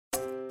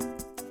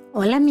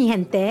Hola, mi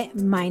gente.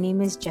 My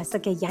name is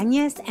Jessica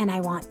Yanez, and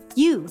I want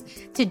you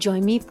to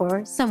join me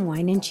for some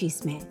Wine and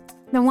Chisme.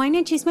 The Wine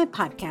and Chisme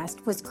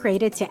podcast was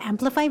created to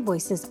amplify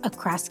voices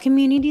across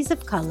communities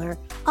of color,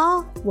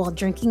 all while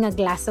drinking a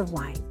glass of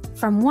wine.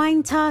 From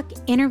wine talk,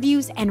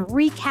 interviews, and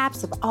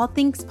recaps of all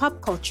things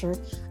pop culture,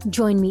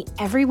 join me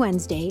every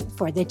Wednesday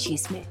for the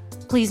Chisme.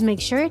 Please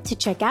make sure to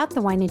check out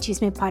the Wine and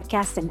Chisme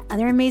podcast and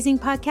other amazing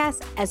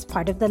podcasts as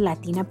part of the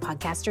Latina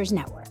Podcasters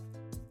Network.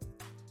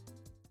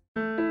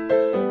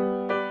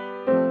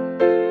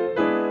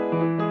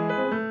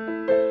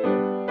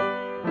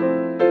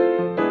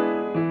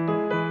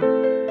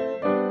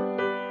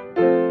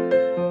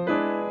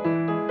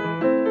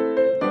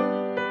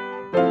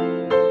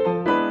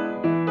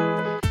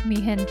 Mi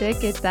gente,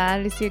 ¿qué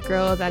tal? It's your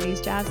girl,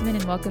 Dalis Jasmine,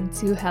 and welcome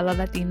to Hella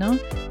Latino.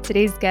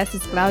 Today's guest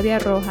is Claudia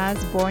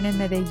Rojas, born in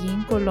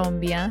Medellin,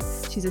 Colombia.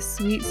 She's a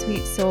sweet,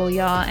 sweet soul,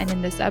 y'all, and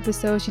in this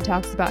episode, she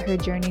talks about her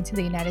journey to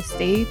the United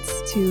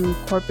States, to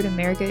corporate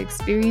America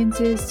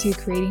experiences, to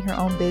creating her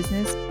own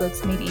business,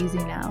 Books Made Easy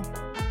Now.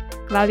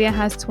 Claudia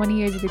has 20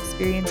 years of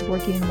experience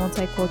working in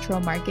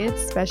multicultural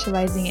markets,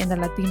 specializing in the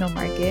Latino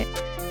market.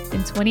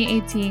 In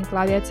 2018,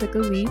 Claudia took a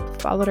leap,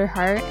 followed her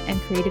heart, and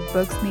created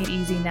Books Made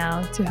Easy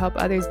Now to help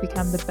others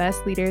become the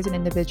best leaders and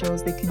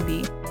individuals they can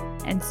be.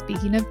 And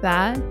speaking of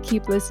that,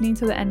 keep listening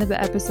to the end of the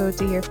episode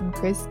to hear from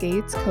Chris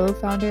Gates,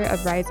 co-founder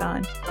of Rise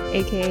On,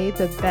 aka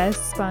the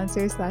best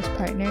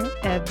sponsor/partner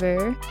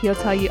ever. He'll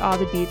tell you all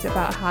the deets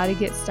about how to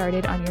get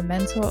started on your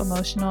mental,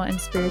 emotional,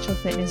 and spiritual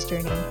fitness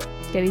journey.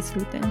 Que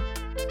disfruten.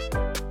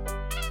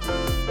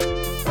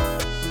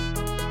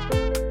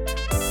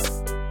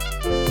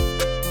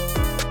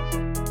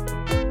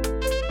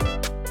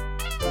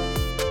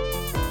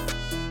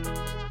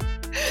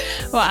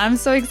 Well, I'm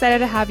so excited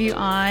to have you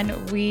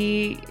on.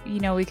 We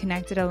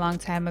connected a long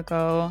time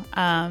ago,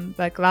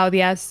 but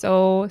Claudia,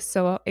 so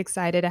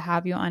excited to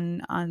have you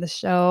on the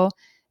show,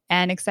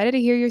 and excited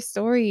to hear your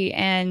story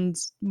and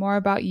more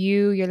about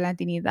you, your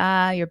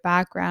Latinidad, your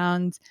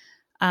background,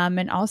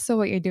 and also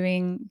what you're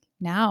doing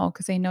now,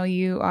 because I know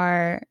you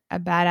are a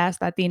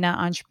badass Latina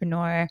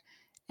entrepreneur,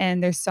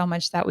 and there's so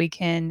much that we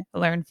can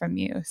learn from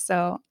you.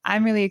 So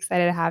I'm really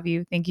excited to have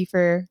you. Thank you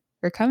for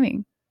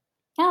coming.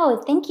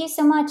 Oh, thank you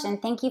so much. And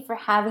thank you for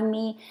having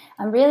me.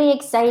 I'm really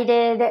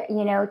excited,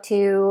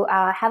 to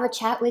have a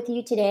chat with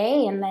you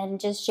today and then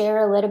just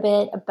share a little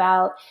bit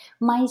about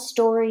my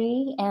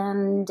story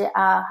and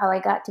how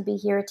I got to be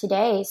here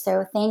today.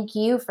 So thank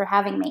you for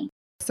having me.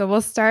 So we'll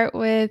start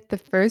with the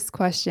first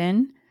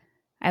question.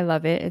 I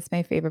love it. It's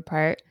my favorite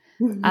part.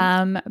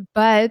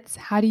 But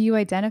how do you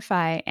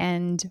identify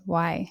and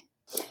why?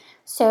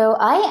 So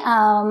I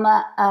am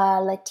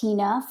a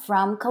Latina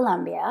from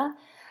Colombia.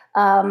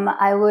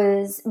 I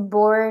was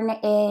born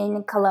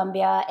in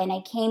Colombia and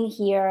I came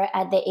here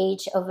at the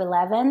age of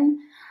 11.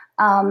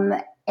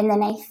 And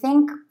then I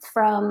think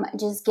from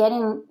just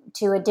getting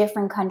to a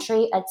different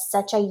country at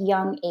such a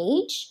young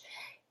age,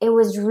 it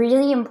was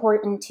really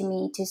important to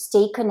me to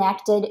stay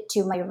connected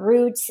to my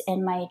roots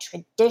and my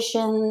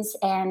traditions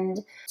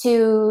and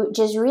to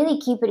just really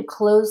keep it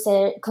close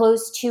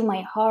to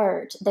my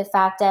heart. The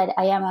fact that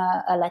I am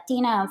a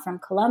Latina, I'm from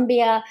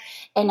Colombia,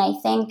 and I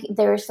think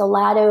there's a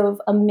lot of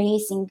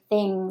amazing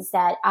things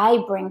that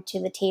I bring to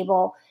the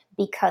table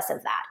because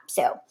of that.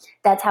 So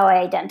that's how I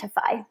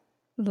identify.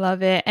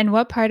 Love it. And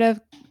what part of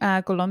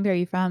Colombia are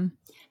you from?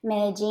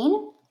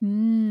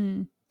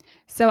 Medellin.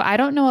 So I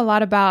don't know a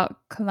lot about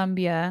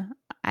Colombia.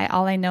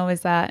 All I know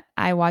is that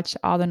I watch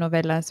all the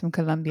novelas from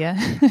Colombia.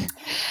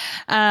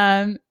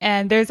 And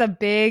there's a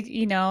big,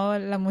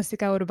 la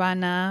música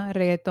urbana,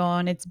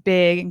 reggaeton, it's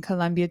big in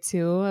Colombia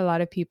too. A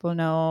lot of people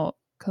know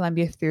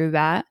Colombia through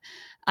that.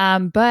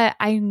 But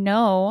I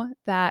know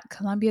that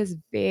Colombia is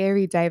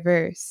very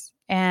diverse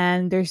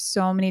and there's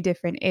so many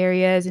different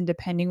areas. And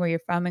depending where you're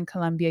from in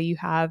Colombia, you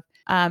have,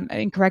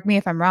 and correct me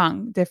if I'm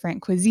wrong,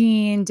 different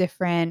cuisine,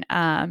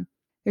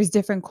 there's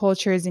different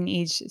cultures in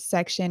each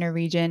section or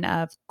region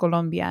of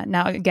Colombia.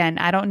 Now, again,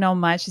 I don't know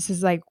much. This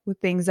is like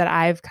things that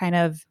I've kind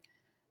of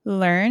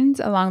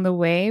learned along the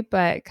way,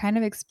 but kind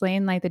of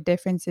explain like the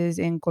differences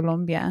in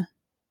Colombia.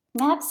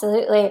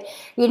 Absolutely.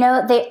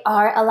 There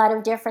are a lot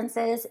of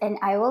differences, and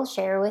I will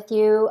share with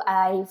you.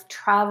 I've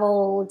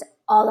traveled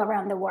all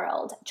around the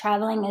world.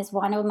 Traveling is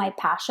one of my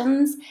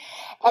passions.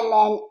 And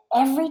then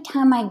every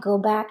time I go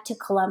back to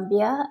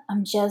Colombia,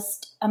 I'm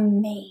just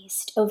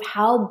amazed of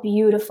how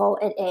beautiful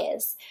it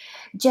is.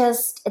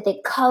 Just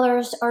the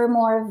colors are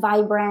more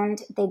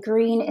vibrant, the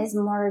green is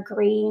more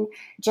green,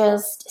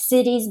 just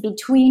cities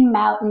between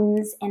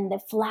mountains and the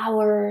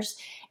flowers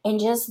and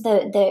just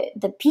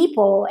the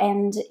people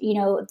and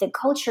the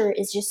culture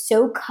is just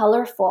so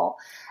colorful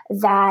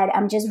that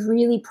I'm just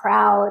really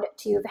proud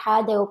to have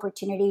had the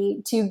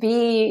opportunity to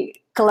be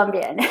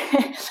Colombian.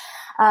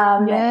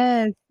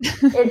 Yes.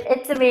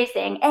 It's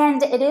amazing.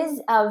 And it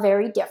is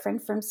very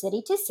different from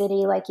city to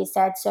city, like you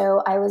said.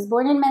 So I was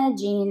born in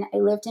Medellin. I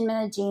lived in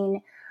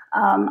Medellin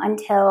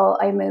until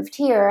I moved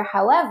here.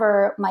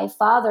 However, my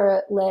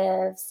father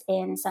lives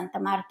in Santa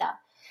Marta.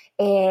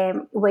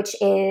 which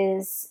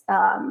is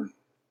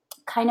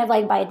kind of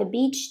like by the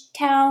beach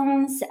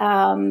towns.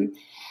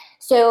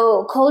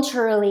 So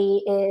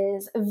culturally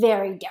is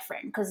very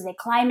different because the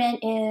climate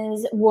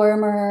is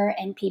warmer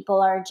and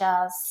people are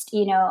just,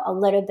 a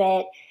little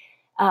bit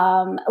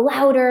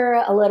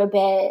louder, a little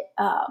bit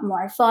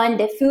more fun.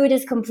 The food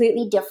is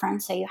completely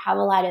different. So you have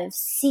a lot of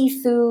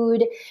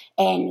seafood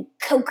and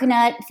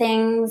coconut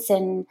things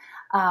and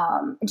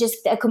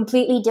just a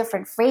completely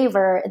different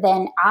flavor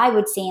than I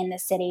would see in the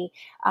city,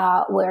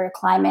 where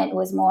climate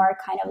was more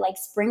kind of like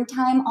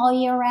springtime all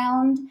year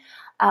round.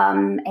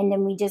 And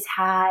then we just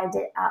had,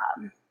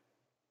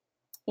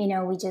 in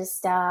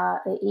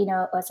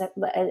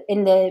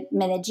the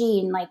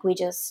Medellin, like we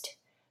just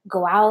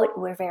go out.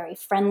 We're very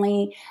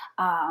friendly.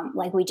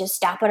 Like we just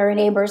stop at our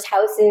neighbors'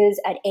 houses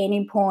at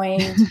any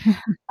point.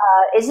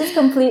 It's just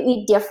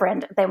completely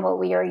different than what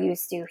we are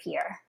used to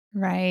here.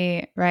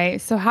 Right,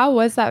 right. So how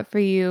was that for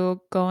you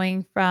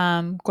going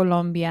from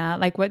Colombia?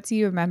 Like, what do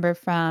you remember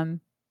from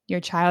your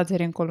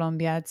childhood in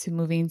Colombia to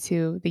moving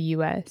to the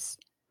US?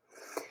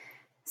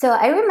 So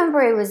I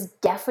remember it was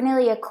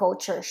definitely a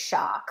culture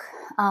shock,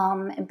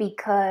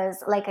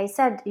 because, like I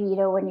said,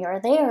 when you're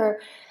there,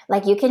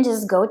 like you can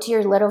just go to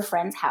your little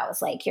friend's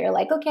house. Like you're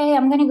like, okay,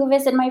 I'm gonna go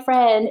visit my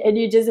friend, and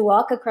you just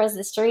walk across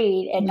the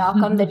street and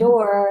knock on the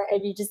door,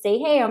 and you just say,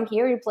 hey, I'm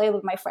here to play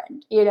with my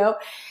friend.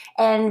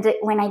 And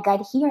when I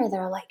got here,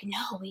 they're like,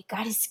 no, we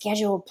gotta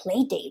schedule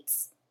play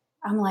dates.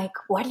 I'm like,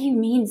 what do you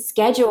mean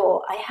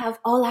schedule? I have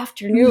all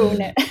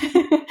afternoon.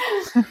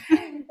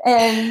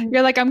 And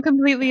You're like, I'm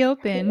completely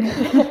open.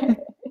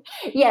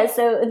 yeah,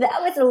 so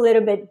that was a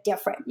little bit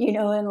different,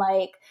 and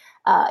like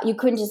you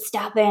couldn't just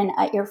stop in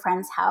at your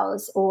friend's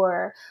house,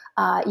 or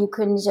you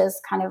couldn't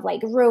just kind of like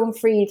roam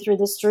free through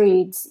the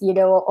streets,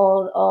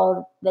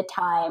 all the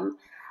time.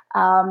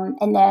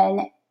 And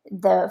then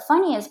the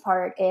funniest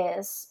part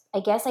is, I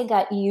guess I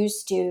got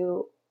used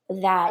to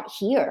that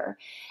here.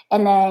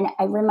 And then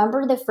I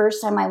remember the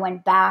first time I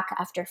went back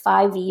after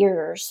 5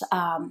 years.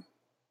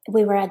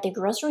 We were at the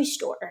grocery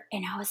store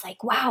and I was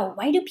like, wow,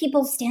 why do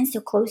people stand so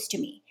close to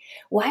me?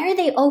 Why are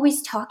they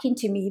always talking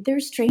to me?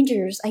 They're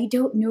strangers. I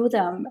don't know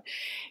them.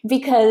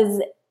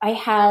 Because I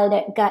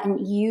had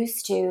gotten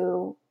used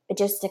to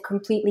just a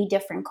completely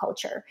different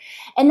culture.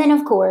 And then,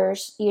 of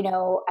course,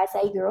 as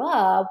I grew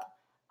up,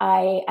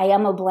 I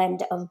am a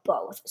blend of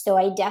both. So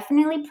I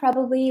definitely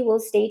probably will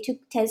stand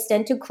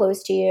too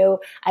close to you.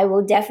 I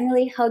will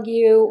definitely hug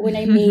you when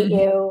I meet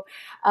you.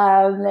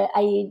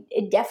 I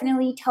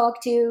definitely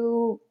talk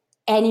to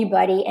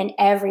anybody and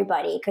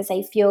everybody because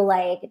I feel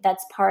like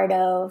that's part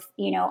of,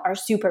 our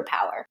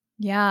superpower.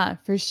 Yeah,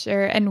 for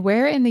sure. And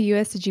where in the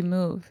US did you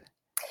move?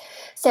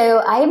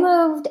 So I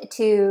moved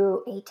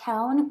to a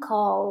town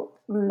called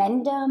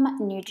Mendham,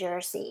 New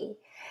Jersey.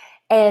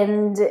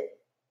 And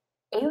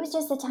it was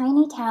just a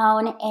tiny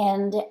town,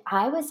 and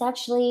I was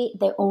actually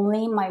the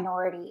only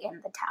minority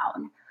in the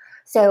town.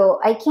 So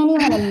I can't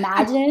even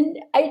imagine.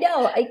 I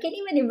know, I can't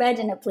even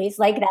imagine a place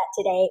like that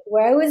today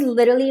where I was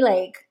literally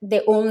like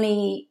the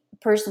only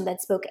person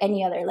that spoke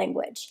any other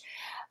language.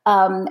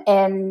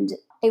 And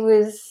it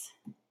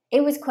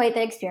was quite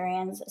the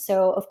experience.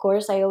 So of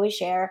course, I always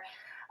share.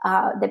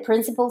 The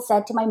principal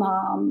said to my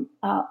mom,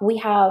 "We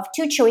have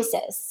two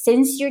choices.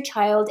 Since your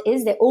child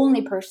is the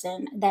only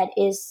person that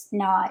is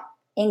not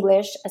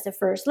English as a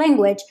first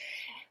language,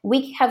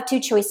 we have two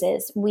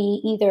choices.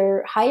 We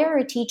either hire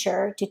a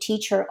teacher to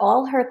teach her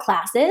all her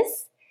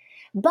classes,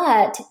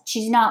 but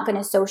she's not going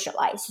to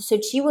socialize.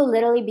 So she will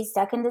literally be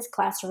stuck in this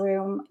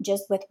classroom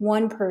just with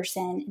one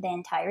person the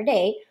entire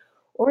day.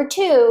 Or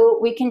two,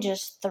 we can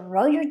just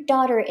throw your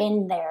daughter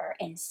in there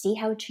and see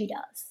how she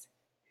does."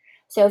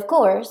 So, of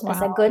course,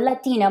 as a Wow. good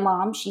Latina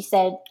mom, she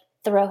said,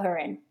 throw her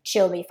in.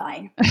 She'll be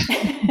fine.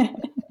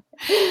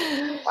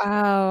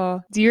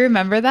 Wow. Do you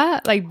remember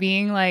that? Like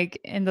being like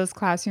in those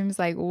classrooms,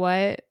 like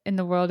what in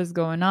the world is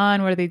going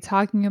on? What are they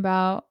talking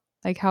about?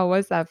 Like how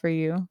was that for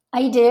you?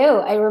 I do.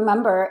 I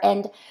remember.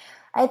 And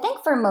I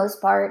think for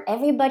most part,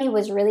 everybody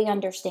was really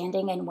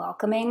understanding and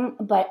welcoming.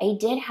 But I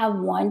did have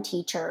one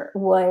teacher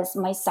was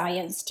my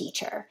science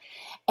teacher.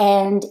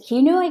 And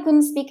he knew I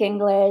couldn't speak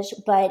English,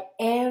 but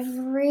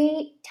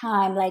every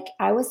time like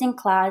I was in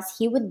class,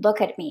 he would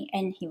look at me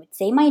and he would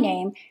say my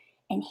name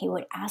and he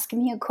would ask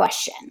me a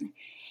question.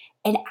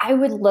 And I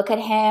would look at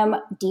him,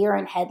 deer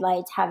in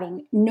headlights,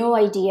 having no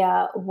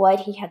idea what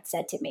he had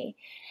said to me.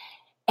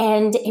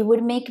 And it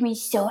would make me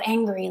so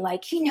angry.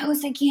 Like, he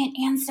knows I can't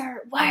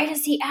answer. Why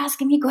does he ask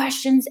me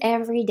questions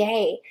every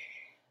day?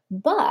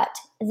 But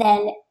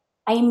then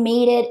I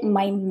made it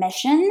my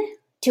mission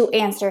to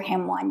answer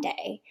him one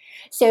day.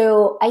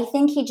 So I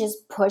think he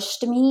just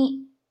pushed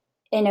me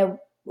in a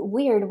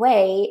weird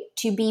way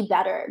to be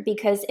better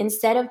because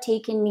instead of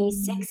taking me Mhm.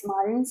 6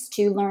 months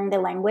to learn the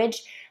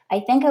language, I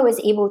think I was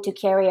able to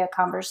carry a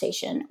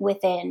conversation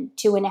within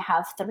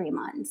 2.5, 3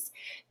 months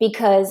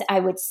because I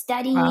would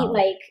study Wow.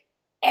 like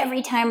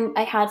every time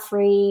I had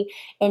free.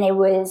 And it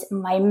was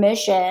my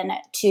mission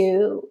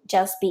to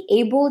just be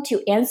able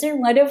to answer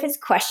one of his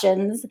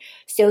questions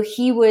so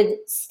he would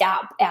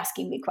stop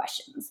asking me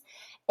questions.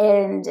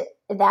 And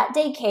that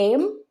day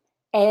came,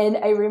 and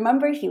I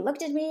remember he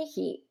looked at me,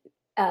 he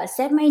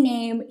said my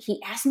name,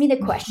 he asked me the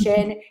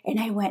question, and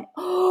I went,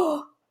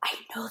 "Oh, I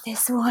know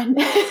this one."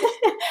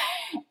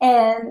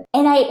 And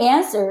I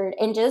answered,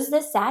 and just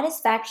the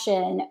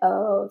satisfaction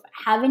of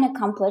having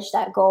accomplished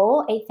that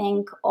goal, I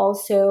think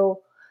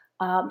also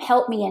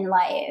helped me in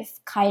life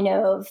kind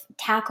of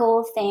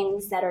tackle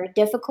things that are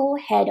difficult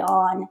head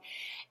on.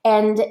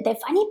 And the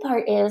funny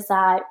part is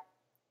that,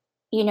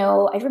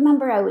 I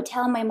remember I would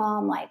tell my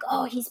mom like,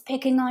 "Oh, he's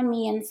picking on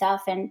me and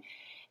stuff," and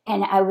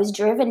I was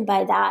driven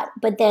by that.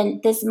 But then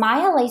the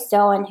smile I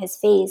saw on his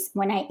face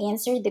when I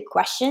answered the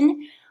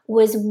question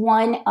was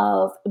one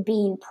of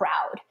being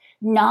proud,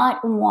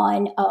 not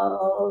one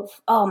of,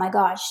 "Oh my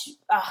gosh,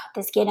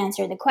 this kid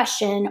answered the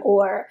question,"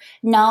 or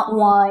not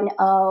one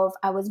of,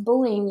 "I was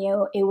bullying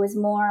you." It was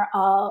more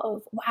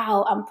of,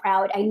 "Wow, I'm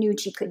proud. I knew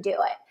she could do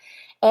it."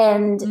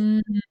 And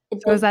Mm. So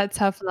it was the, that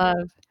tough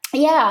love.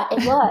 yeah,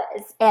 it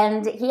was.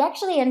 And he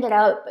actually ended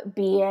up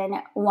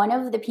being one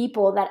of the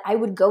people that I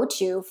would go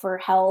to for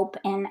help,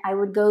 and I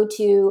would go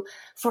to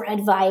for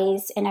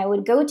advice, and I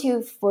would go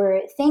to for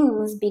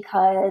things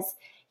because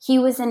he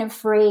wasn't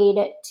afraid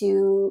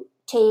to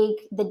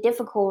take the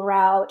difficult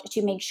route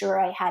to make sure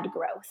I had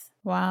growth.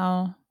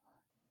 Wow.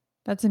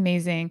 That's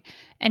amazing.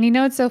 And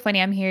it's so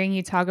funny. I'm hearing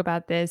you talk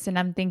about this and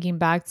I'm thinking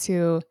back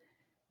to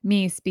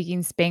me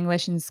speaking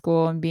Spanglish in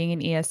school and being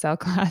in ESL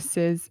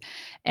classes.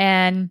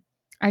 And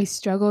I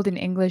struggled in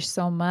English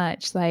so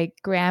much, like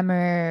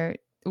grammar,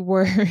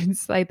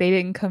 words, like they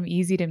didn't come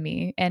easy to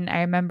me. And I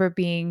remember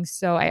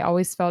I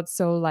always felt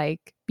so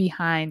like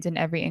behind in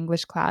every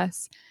English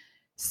class.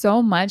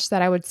 So much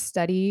that I would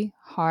study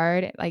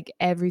hard like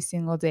every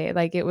single day.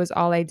 Like it was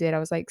all I did. I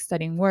was like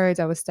studying words,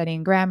 I was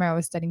studying grammar, I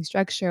was studying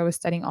structure, I was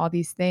studying all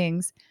these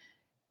things.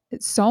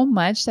 It's so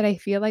much that I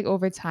feel like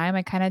over time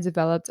I kind of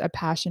developed a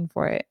passion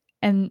for it.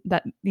 And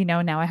that,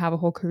 now I have a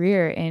whole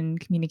career in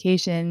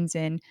communications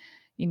and,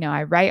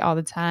 I write all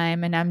the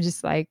time. And I'm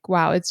just like,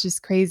 wow, it's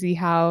just crazy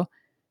how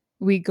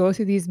we go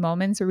through these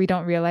moments where we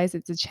don't realize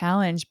it's a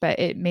challenge, but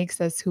it makes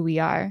us who we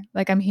are.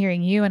 Like I'm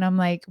hearing you and I'm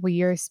like, well,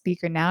 you're a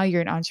speaker now,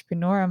 you're an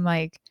entrepreneur. I'm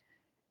like,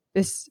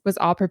 this was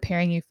all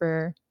preparing you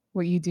for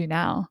what you do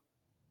now.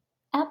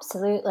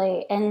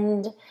 Absolutely.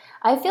 And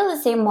I feel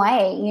the same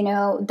way.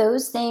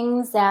 Those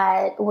things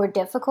that were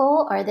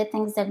difficult are the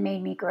things that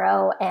made me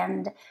grow.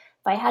 And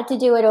if I had to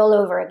do it all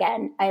over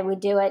again, I would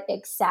do it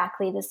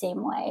exactly the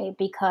same way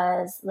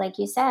because, like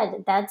you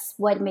said, that's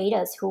what made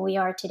us who we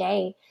are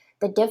today.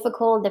 The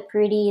difficult, the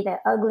pretty, the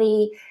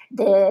ugly,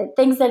 the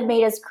things that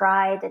made us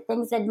cry, the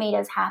things that made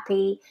us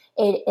happy,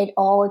 it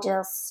all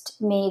just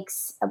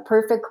makes a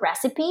perfect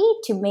recipe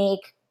to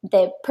make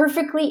the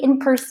perfectly in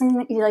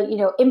person,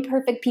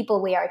 imperfect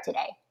people we are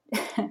today.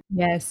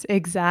 Yes,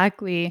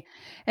 exactly.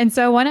 And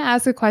so I want to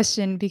ask a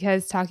question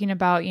because talking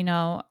about,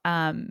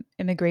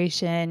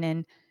 immigration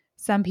and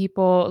some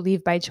people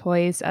leave by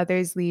choice,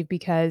 others leave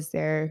because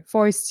they're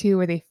forced to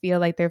or they feel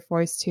like they're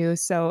forced to.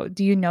 So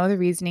do you know the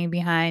reasoning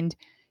behind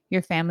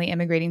your family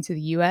immigrating to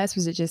the US?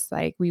 Was it just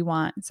like we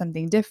want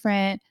something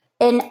different?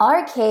 In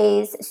our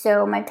case,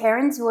 so my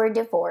parents were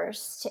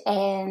divorced,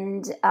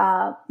 and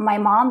my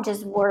mom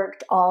just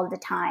worked all the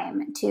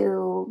time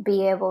to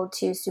be able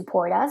to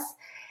support us,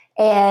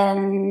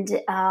 and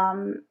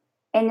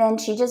and then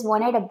she just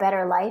wanted a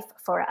better life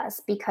for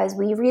us because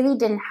we really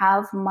didn't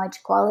have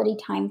much quality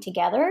time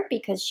together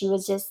because she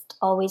was just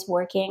always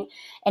working,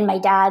 and my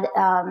dad,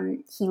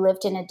 he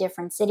lived in a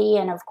different city,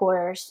 and of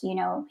course,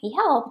 he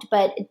helped,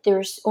 but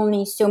there's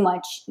only so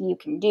much you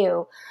can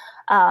do.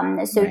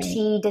 So Right.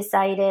 she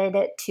decided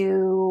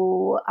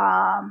to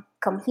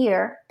come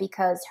here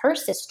because her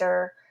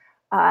sister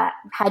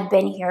had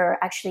been here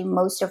actually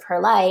most of her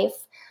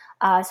life.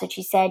 So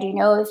she said,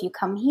 if you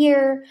come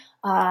here,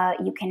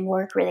 you can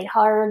work really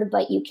hard,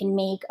 but you can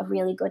make a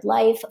really good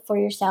life for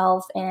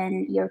yourself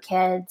and your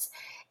kids.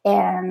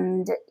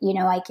 And,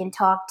 I can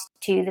talk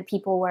to the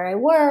people where I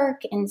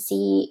work and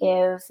see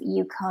if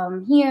you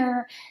come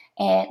here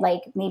and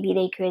like maybe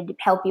they could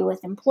help you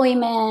with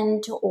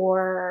employment,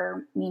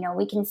 or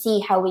we can see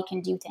how we can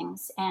do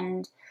things.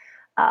 And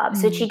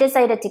so she Mm.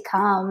 decided to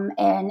come,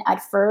 and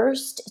at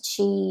first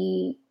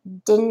she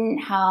didn't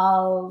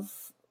have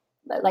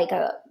like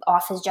a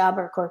office job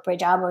or corporate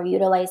job or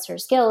utilize her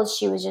skills.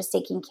 She was just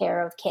taking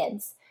care of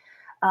kids.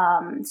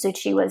 So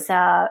she was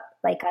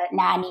like a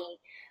nanny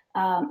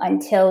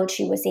until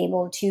she was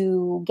able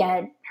to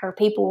get her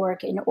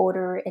paperwork in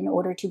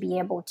order to be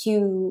able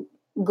to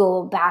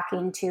go back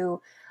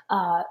into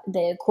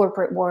the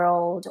corporate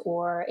world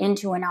or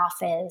into an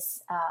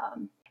office.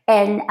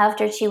 And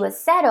after she was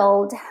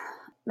settled,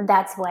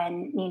 that's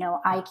when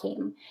I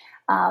came.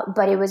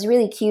 But it was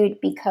really cute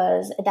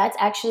because that's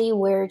actually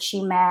where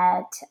she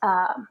met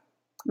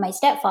my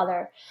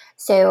stepfather.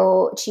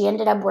 So she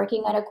ended up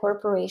working at a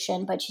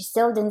corporation, but she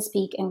still didn't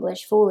speak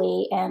English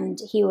fully, and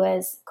he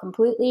was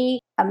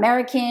completely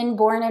American,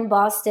 born in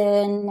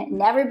Boston,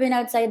 never been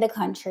outside the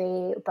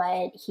country,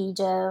 but he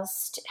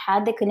just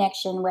had the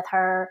connection with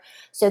her.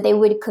 So they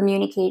would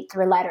communicate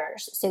through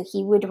letters. So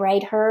he would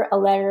write her a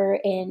letter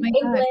in My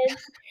God. English,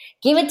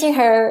 give it to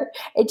her,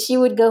 and she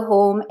would go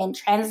home and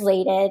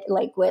translate it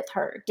like with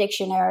her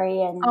dictionary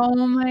and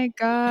Oh my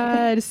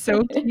God.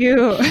 So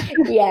cute.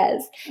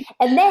 yes.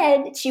 And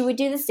then she would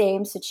do the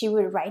same. So she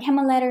would write him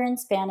a letter in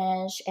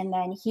Spanish and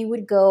then he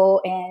would go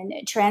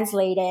and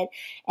translate it.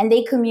 And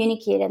they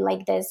communicated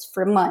like this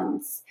for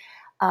months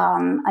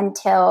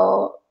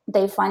until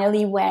they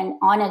finally went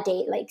on a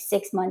date like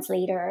 6 months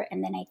later.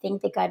 And then I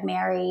think they got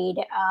married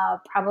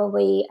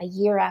probably a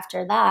year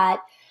after that.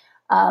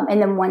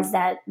 And then once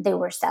that they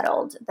were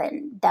settled,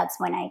 then that's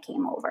when I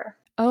came over.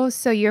 Oh,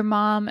 so your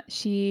mom,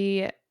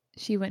 she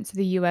went to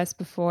the US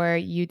before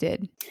you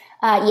did.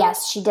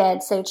 Yes, she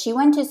did. So she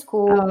went to Oh,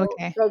 school.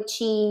 okay. Like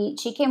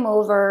she came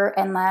over,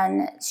 and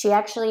then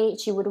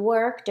she would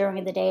work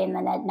during the day, and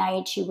then at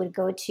night she would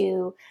go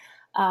to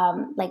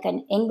like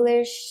an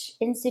English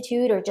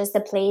institute or just a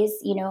place.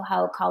 You know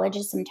how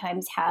colleges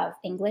sometimes have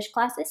English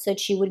classes, so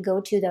she would go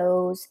to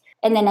those.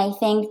 And then I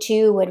think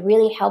too, what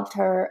really helped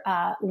her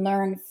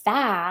learn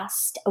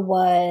fast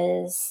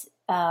was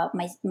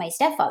my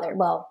stepfather.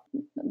 Well,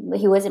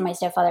 he wasn't my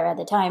stepfather at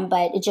the time,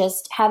 but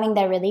just having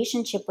that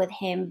relationship with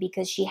him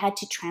because she had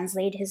to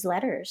translate his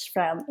letters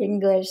from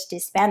English to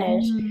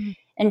Spanish Mm.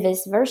 and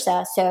vice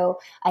versa. So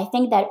I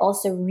think that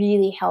also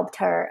really helped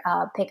her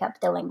pick up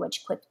the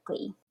language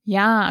quickly.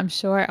 Yeah, I'm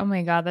sure. Oh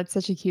my God, that's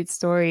such a cute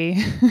story.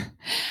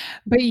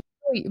 But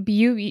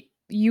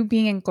you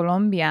being in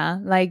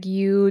Colombia, like,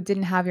 you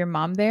didn't have your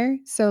mom there?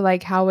 So,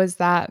 like, how was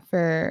that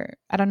for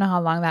I don't know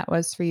how long that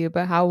was for you,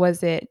 but how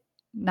was it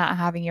not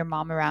having your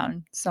mom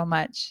around so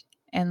much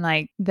and,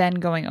 like, then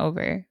going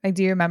over? Like,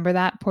 do you remember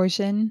that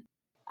portion?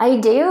 I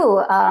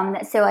do.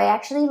 So I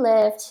actually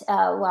lived,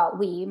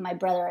 my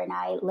brother and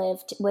I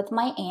lived with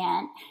my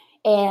aunt,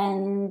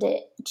 and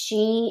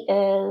she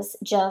is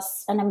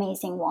just an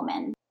amazing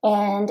woman.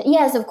 And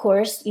yes, of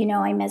course,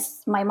 I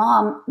miss my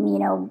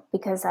mom,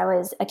 because I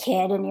was a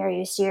kid and you're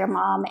used to your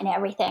mom and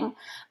everything.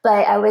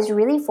 But I was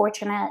really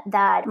fortunate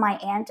that my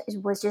aunt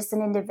was just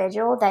an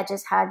individual that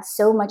just had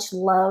so much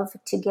love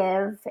to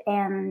give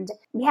and,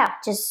 yeah,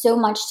 just so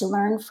much to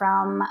learn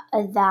from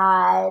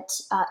that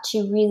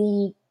she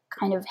really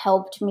kind of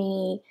helped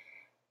me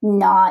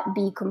not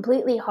be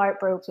completely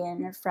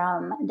heartbroken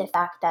from the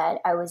fact that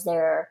I was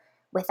there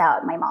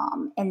without my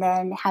mom. And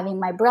then having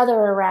my brother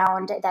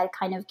around that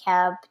kind of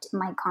kept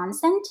my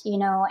constant,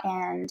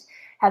 and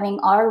having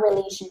our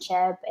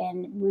relationship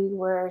and we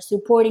were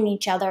supporting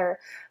each other.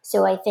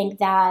 So I think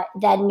that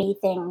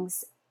made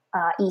things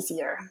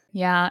easier.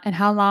 Yeah, and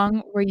how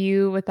long were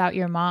you without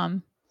your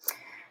mom?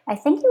 I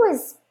think it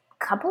was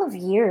a couple of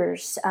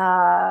years.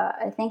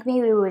 I think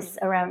maybe it was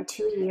around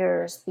 2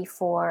 years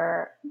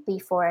before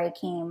I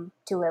came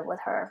to live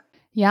with her.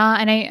 Yeah,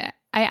 and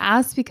I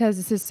asked because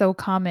this is so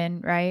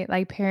common, right?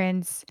 Like,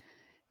 parents,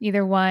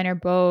 either one or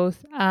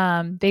both,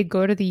 they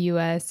go to the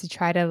US to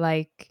try to,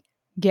 like,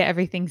 get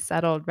everything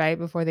settled, right,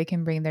 before they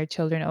can bring their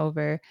children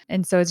over,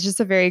 and so it's just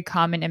a very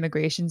common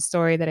immigration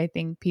story that I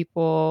think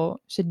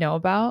people should know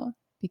about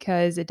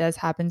because it does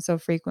happen so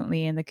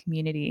frequently in the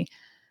community.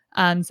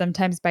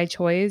 Sometimes by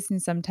choice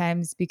and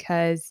sometimes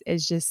because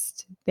it's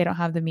just they don't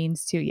have the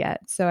means to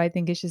yet. So I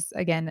think it's just,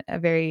 again, a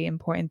very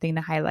important thing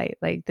to highlight.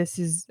 Like, this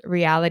is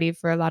reality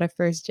for a lot of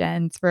first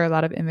gens, for a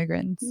lot of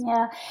immigrants.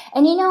 Yeah.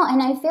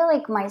 And I feel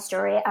like my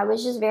story, I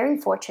was just very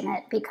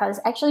fortunate because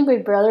actually my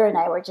brother and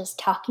I were just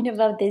talking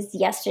about this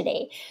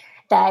yesterday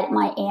that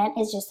my aunt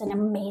is just an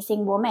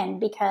amazing woman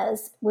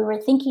because we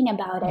were thinking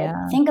about it.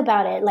 Yeah. Think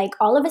about it. Like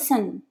all of a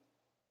sudden,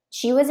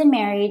 she wasn't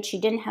married, she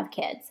didn't have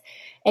kids.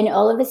 And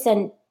all of a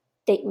sudden,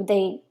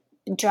 they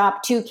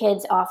dropped two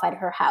kids off at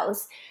her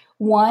house.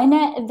 One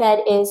that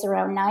is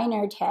around 9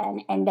 or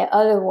 10, and the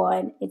other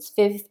one is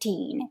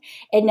 15.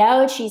 And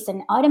now she's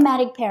an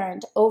automatic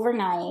parent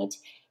overnight.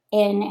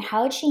 And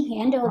how she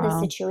handled the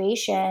Wow.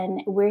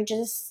 situation, we're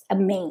just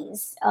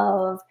amazed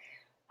of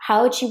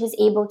how she was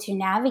able to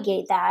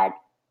navigate that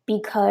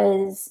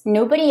because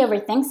nobody ever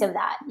thinks of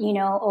that.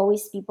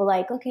 Always people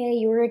like, okay,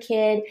 you were a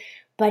kid,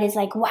 but it's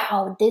like,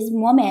 wow, this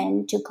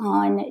woman took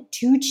on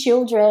two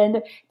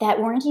children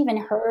that weren't even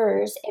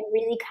hers and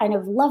really kind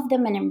of loved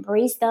them and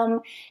embraced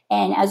them.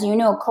 And as you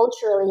know,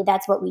 culturally,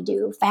 that's what we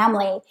do.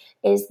 Family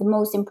is the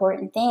most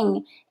important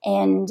thing.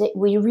 And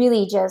we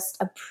really just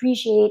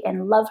appreciate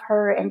and love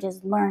her and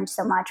just learned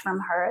so much from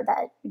her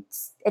that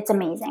it's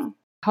amazing.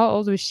 How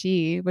old was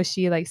she? Was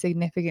she, like,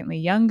 significantly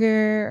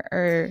younger,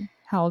 or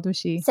how old was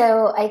she?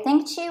 So I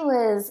think she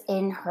was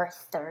in her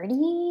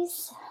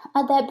 30s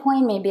at that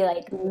point, maybe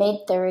like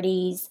mid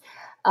 30s.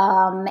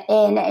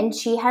 And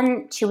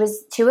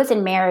she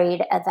wasn't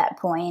married at that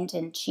point,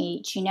 and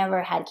she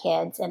never had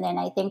kids. And then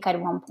I think at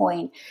one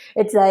point,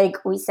 it's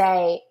like we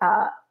say,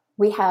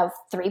 we have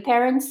three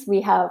parents.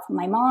 We have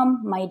my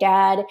mom, my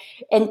dad,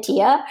 and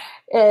Tia.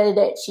 And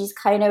she's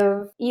kind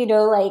of,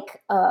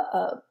 like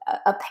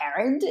a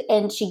parent,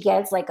 and she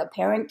gets like a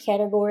parent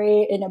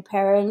category and a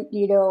parent,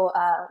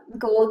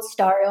 gold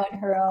star on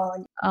her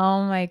own.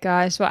 Oh my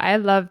gosh. Well, I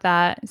love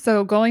that.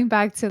 So going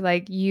back to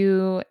like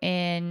you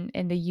in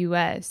the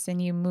US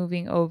and you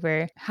moving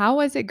over, how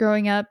was it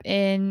growing up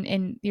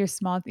in your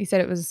small, you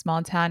said it was a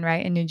small town,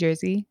 right? In New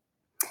Jersey?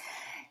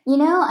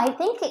 I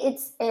think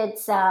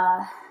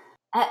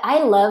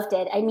I loved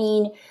it. I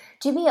mean,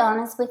 to be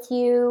honest with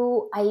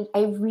you, I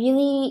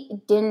really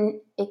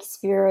didn't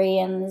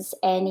experience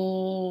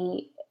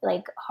any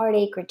like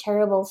heartache or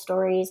terrible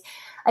stories.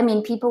 I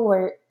mean, people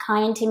were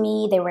kind to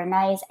me, they were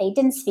nice. I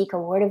didn't speak a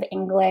word of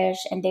English,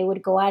 and they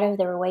would go out of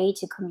their way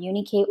to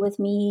communicate with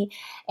me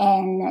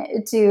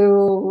and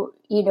to,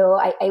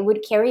 I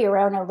would carry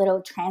around a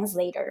little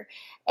translator.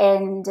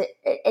 And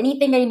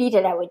anything I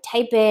needed, I would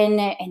type in,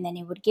 and then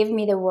it would give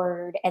me the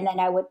word, and then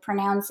I would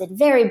pronounce it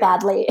very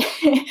badly.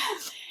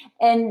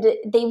 And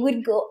they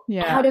would go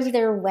Yeah. out of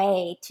their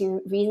way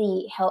to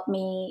really help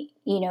me,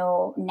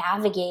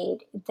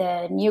 navigate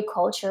the new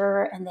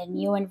culture and the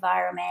new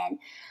environment.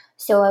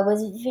 So I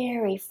was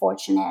very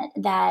fortunate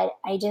that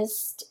I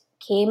just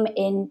came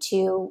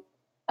into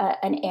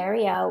an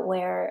area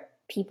where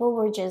people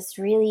were just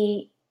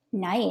really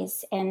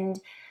nice. Yeah.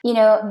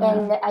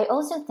 And I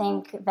also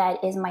think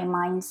that is my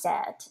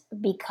mindset,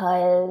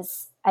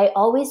 because I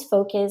always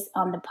focus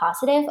on the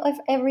positive of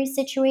every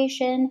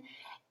situation,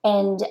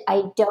 and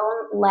I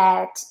don't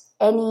let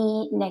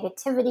any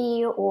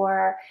negativity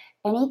or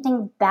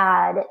anything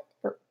bad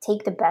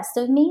take the best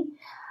of me.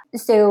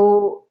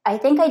 So I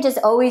think I just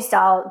always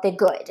saw the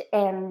good.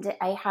 And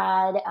I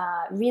had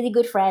a really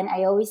good friend.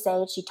 I always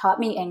say she taught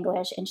me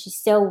English, and she's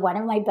still one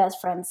of my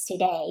best friends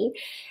today.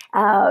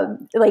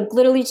 Like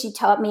literally, she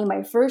taught me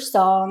my first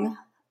song.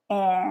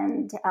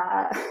 And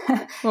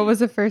What was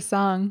the first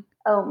song?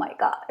 oh my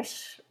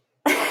gosh.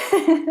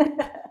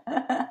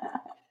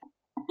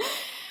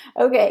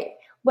 Okay.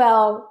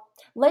 Well,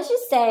 let's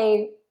just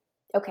say,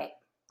 okay,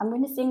 I'm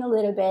going to sing a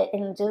little bit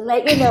and just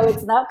let you know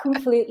it's not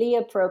completely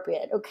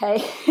appropriate,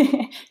 okay?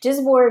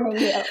 Just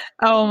warning you.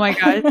 Oh my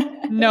gosh.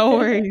 No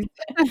worries.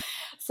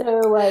 So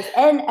it was,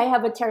 and I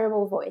have a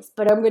terrible voice,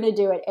 but I'm going to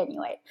do it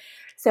anyway.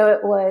 So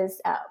it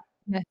was,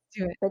 Let's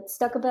do it. let's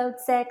talk about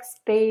sex,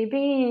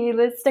 baby.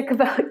 Let's talk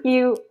about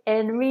you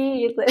and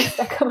me. Let's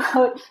talk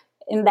about,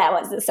 and that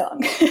was the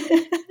song.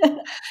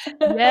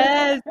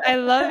 Yes, I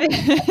love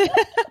it.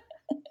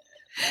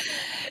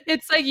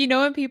 It's like,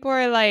 when people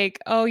are like,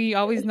 "Oh, you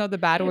always know the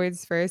bad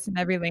words first in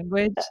every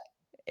language."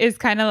 It's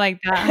kinda like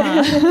that,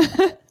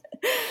 huh?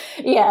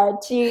 Yeah,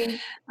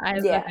 I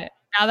love yeah. it.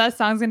 Now that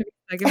song's gonna be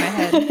stuck in my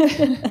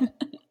head.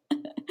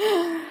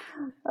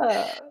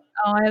 Oh,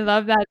 Oh, I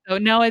love that though.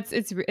 No, it's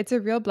a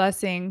real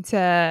blessing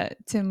to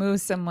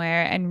move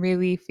somewhere and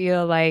really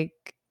feel like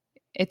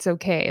it's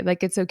okay.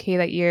 Like, it's okay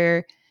that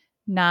you're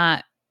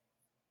not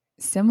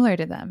similar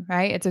to them,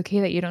 right? It's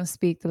okay that you don't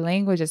speak the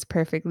language as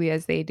perfectly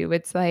as they do.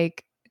 It's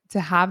like to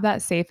have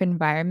that safe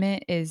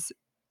environment is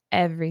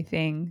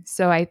everything.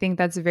 So I think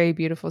that's a very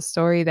beautiful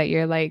story that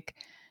you're like,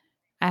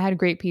 I had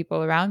great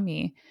people around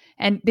me.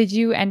 And did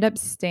you end up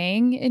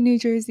staying in New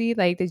Jersey?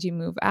 Like, did you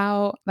move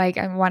out? Like,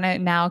 I want to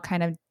now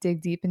kind of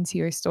dig deep into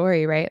your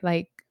story, right?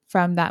 Like,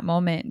 from that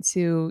moment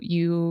to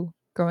you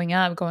growing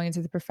up, going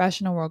into the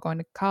professional world, going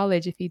to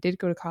college, if you did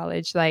go to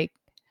college, like,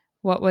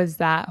 what was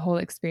that whole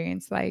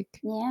experience like?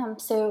 yeah.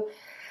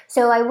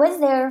 So I was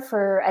there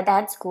for at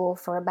that school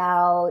for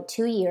about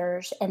 2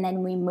 years, and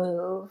then we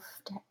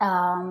moved.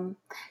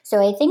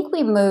 So I think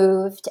we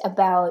moved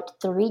about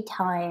three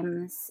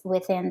times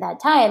within that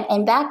time.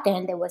 And back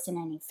then, there wasn't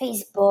any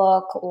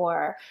Facebook,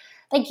 or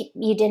like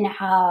you didn't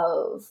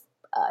have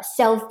a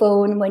cell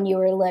phone when you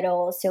were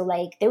little. So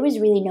like there was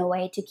really no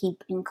way to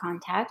keep in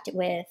contact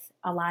with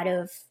a lot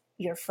of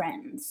your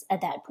friends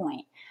at that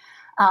point.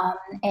 um,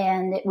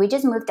 and we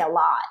just moved a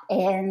lot.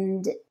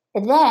 And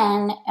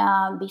then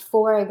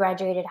before I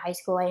graduated high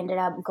school, I ended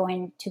up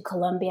going to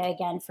Colombia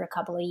again for a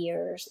couple of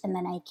years, and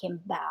then I came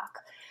back.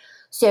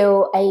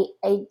 So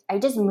I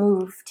just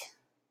moved,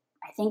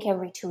 I think,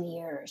 every 2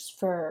 years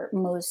for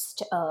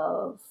most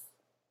of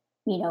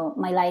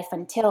my life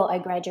until I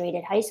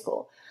graduated high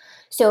school.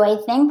 So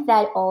I think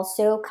that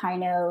also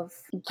kind of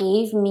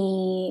gave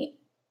me,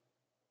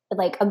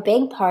 like, a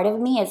big part of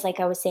me is, like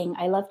I was saying,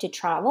 I love to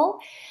travel,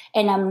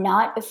 and I'm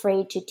not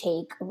afraid to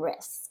take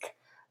risk.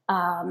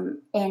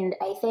 And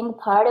I think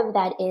part of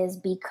that is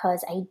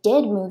because I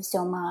did move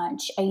so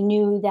much. I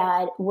knew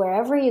that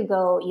wherever you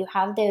go, you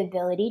have the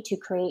ability to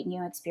create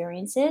new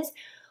experiences,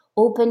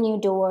 open new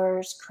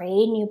doors,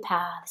 create new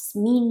paths,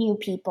 meet new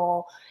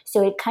people.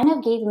 So it kind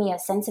of gave me a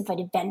sense of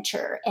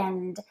adventure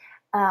and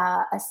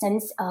a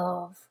sense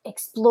of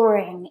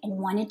exploring, and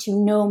wanted to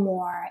know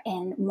more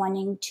and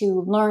wanting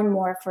to learn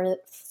more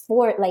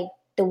for like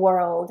the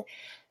world,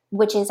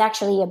 which is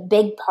actually a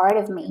big part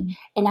of me. Mm.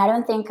 And I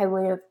don't think I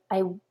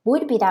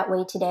would be that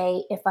way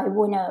today if I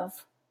wouldn't have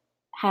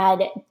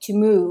had to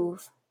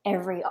move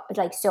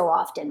so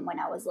often when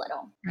I was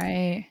little.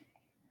 Right.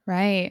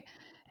 Right.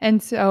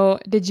 And so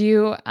did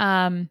you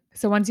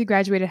so once you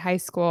graduated high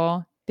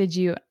school, did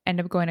you end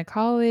up going to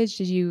college?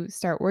 Did you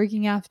start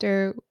working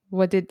after?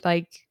 What did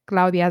like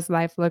Claudia's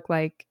life look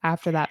like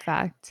after that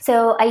fact?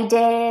 So I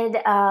did.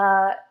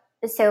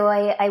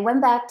 I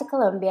went back to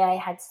Colombia. I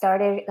had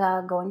started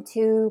going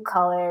to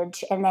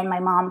college, and then my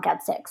mom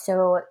got sick.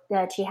 So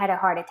she had a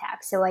heart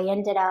attack. So I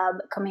ended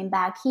up coming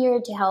back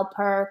here to help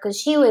her because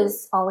she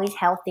was always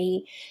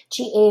healthy.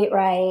 She ate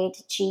right.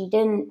 She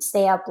didn't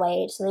stay up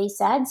late. So they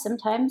said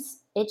sometimes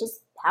it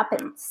just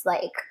happens.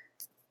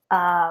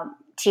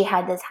 She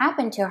had this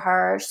happen to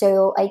her.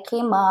 So I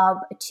came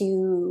up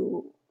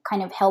to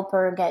kind of help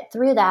her get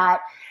through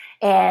that.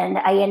 And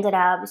I ended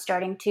up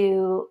starting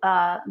to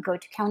go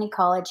to county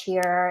college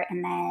here.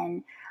 And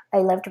then I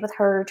lived with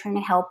her, trying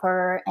to help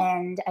her.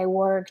 And I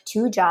worked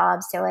 2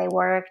 jobs. So I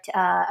worked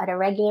at a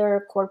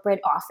regular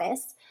corporate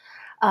office.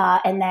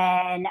 And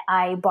then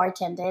I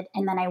bartended.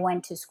 And then I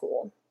went to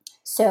school.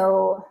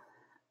 So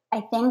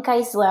I think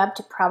I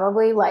slept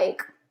probably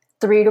like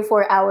 3 to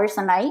 4 hours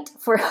a night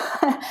for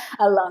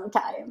a long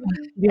time.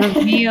 Dios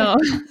mío.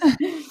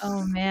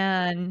 Oh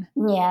man.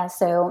 Yeah,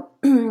 so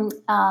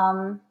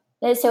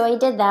I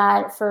did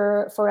that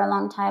for a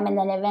long time, and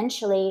then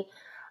eventually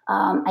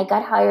I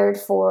got hired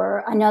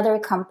for another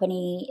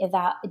company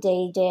that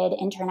they did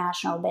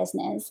international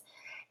business,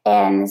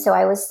 and so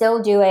I was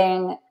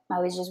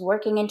just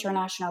working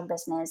international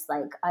business.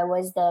 Like I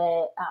was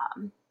the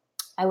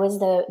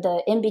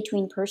in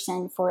between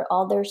person for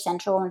all their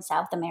Central and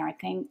South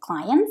American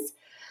clients,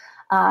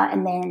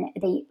 and then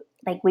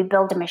we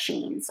build the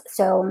machines.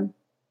 So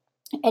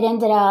it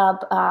ended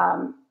up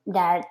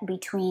that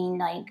between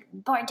like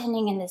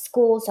bartending and the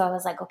school, so I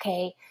was like,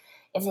 okay,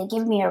 if they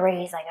give me a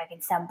raise, like I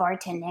can stop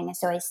bartending. And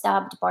so I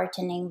stopped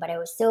bartending, but I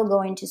was still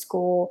going to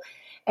school.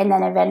 And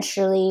then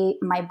eventually,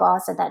 my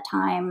boss at that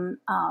time,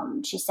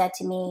 she said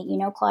to me,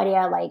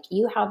 Claudia, like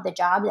you have the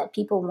job that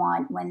people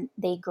want when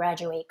they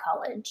graduate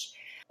college,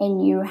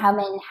 and you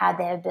haven't had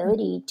the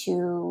ability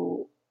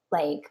to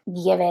like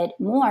give it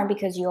more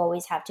because you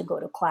always have to go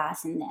to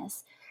class in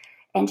this.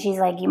 And she's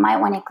like, you might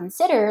want to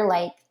consider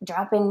like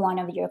dropping one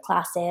of your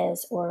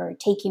classes or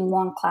taking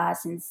one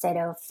class instead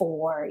of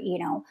 4.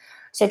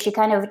 So she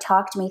kind of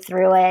talked me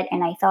through it,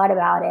 and I thought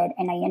about it,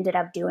 and I ended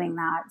up doing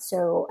that.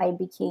 So I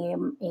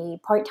became a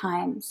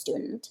part-time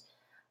student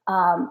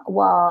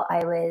while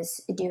I was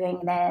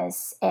doing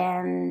this.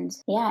 And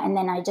yeah, and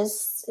then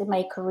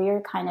my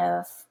career kind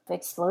of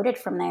exploded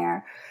from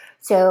there.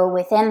 So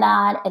within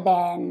that,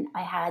 then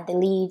I had the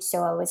lead.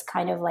 So I was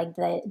kind of like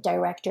the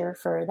director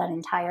for that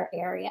entire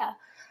area.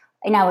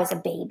 And I was a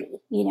baby,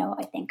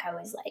 I think I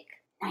was like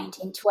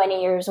 19,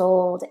 20 years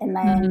old. And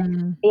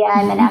then, yeah,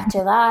 and then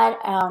after that,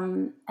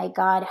 I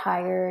got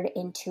hired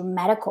into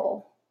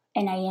medical,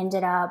 and I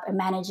ended up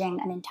managing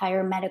an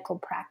entire medical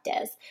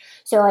practice.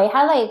 So I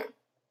had like,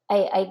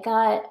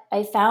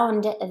 I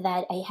found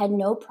that I had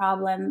no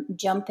problem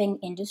jumping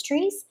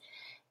industries,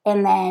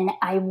 and then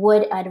I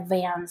would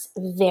advance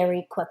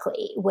very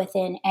quickly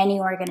within any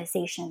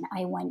organization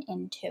I went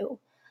into.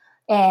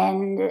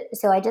 And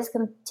so I just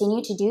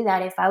continued to do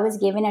that. If I was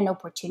given an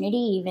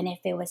opportunity, even if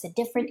it was a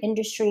different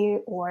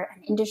industry or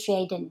an industry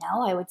I didn't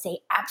know, I would say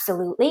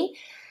absolutely.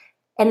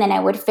 And then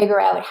I would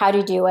figure out how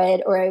to do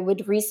it, or I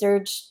would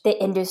research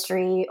the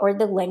industry or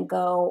the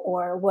lingo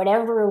or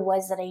whatever it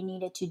was that I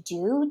needed to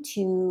do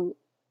to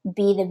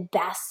be the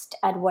best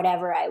at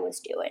whatever I was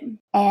doing.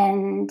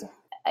 And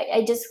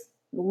I just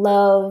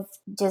love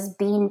just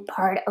being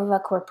part of a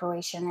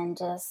corporation and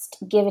just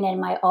giving it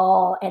my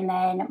all. And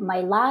then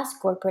my last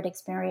corporate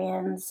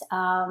experience,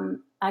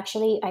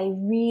 actually, I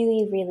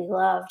really, really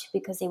loved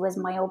because it was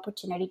my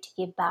opportunity to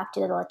give back to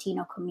the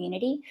Latino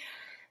community.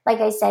 Like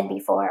I said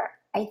before,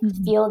 I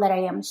feel that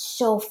I am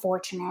so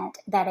fortunate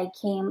that I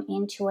came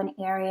into an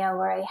area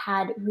where I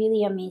had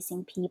really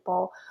amazing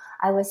people.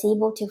 I was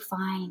able to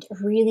find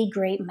really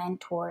great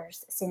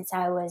mentors since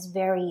I was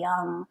very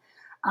young,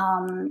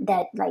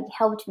 that like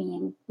helped me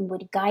and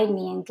would guide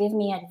me and give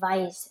me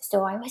advice.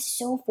 So I was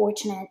so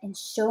fortunate in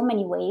so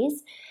many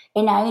ways.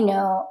 And I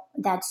know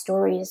that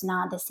story is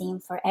not the same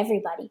for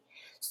everybody.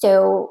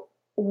 So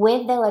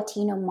with the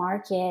Latino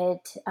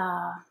market,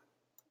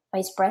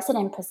 vice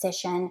president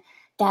position,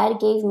 that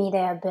gave me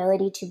the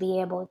ability to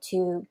be able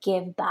to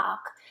give back,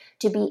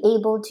 to be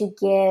able to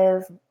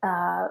give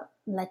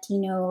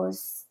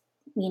Latinos,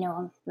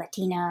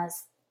 Latinas,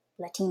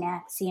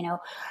 Latinx,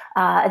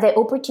 the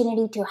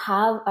opportunity to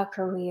have a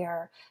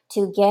career,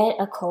 to get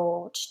a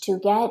coach, to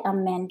get a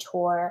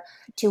mentor,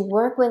 to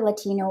work with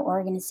Latino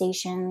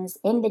organizations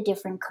in the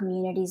different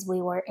communities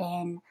we were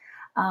in,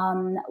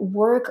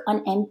 work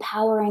on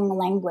empowering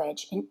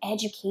language and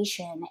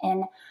education,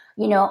 and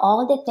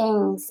all the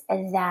things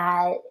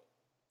that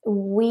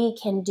we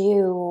can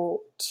do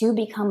to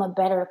become a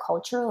better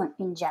culture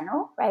in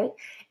general, right?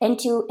 And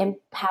to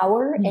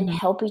empower and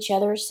help each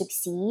other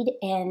succeed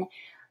and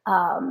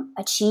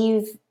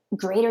achieve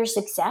greater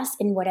success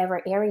in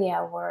whatever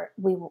area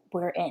we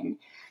were in.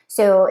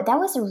 So that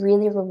was a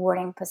really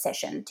rewarding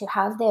position to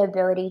have the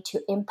ability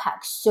to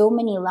impact so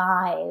many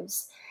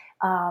lives,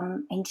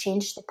 and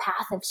change the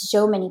path of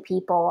so many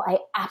people. I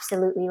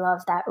absolutely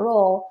love that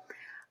role.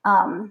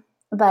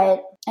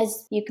 But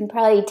as you can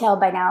probably tell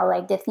by now,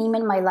 like the theme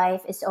in my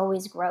life is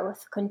always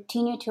growth.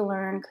 Continue to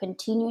learn,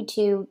 continue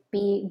to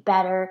be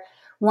better.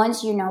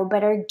 Once you know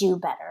better, do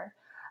better.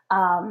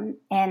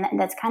 And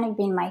that's kind of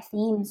been my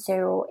theme.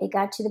 So it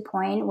got to the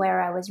point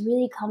where I was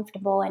really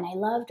comfortable and I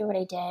loved what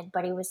I did,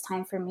 but it was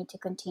time for me to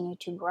continue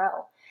to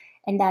grow.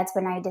 And that's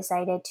when I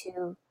decided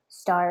to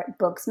start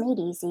Books Made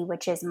Easy,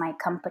 which is my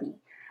company.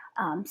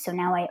 So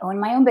now I own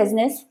my own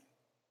business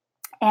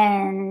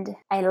and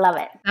I love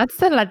it. That's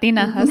the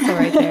Latina hustle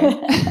right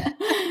there.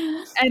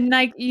 And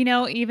like,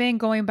 even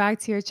going back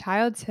to your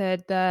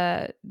childhood,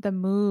 the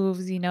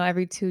moves,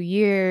 every 2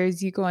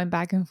 years, you going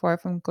back and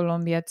forth from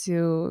Colombia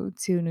to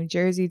New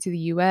Jersey to the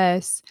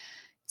US,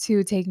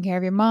 to taking care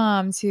of your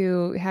mom,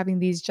 to having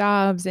these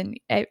jobs. And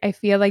I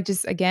feel like,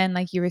 just again,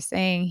 like you were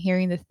saying,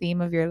 hearing the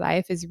theme of your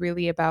life is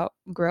really about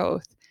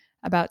growth,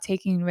 about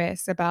taking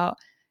risks, about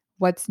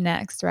what's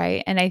next,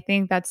 right? And I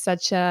think that's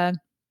such a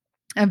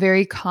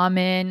very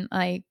common,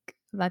 like,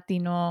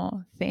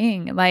 Latino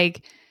thing.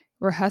 Like,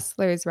 we're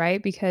hustlers,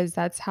 right? Because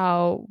that's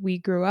how we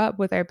grew up,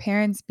 with our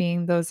parents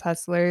being those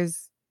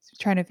hustlers,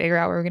 trying to figure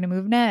out where we're going to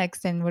move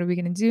next and what are we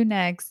going to do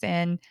next.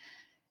 And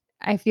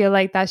I feel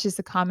like that's just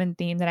a common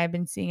theme that I've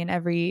been seeing in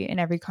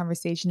every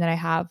conversation that I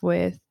have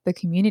with the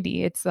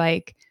community. It's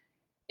like,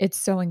 it's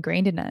so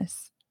ingrained in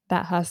us,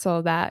 that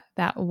hustle, that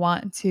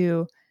want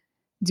to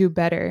do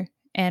better,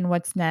 and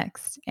what's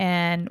next,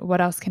 and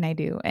what else can I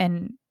do?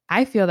 And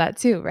I feel that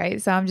too,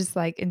 right? So I'm just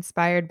like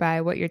inspired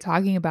by what you're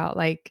talking about.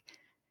 Like,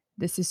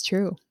 this is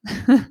true.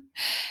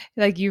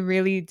 Like, you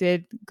really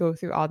did go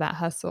through all that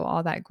hustle,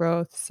 all that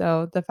growth.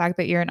 So the fact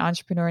that you're an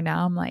entrepreneur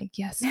now, I'm like,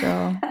 yes,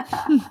 girl.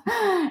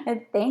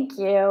 Thank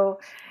you.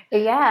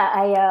 Yeah,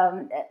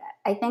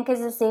 I think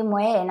it's the same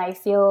way, and I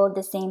feel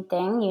the same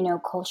thing.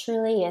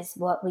 Culturally is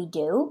what we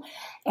do,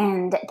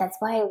 and that's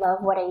why I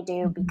love what I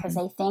do, because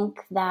Mhm. I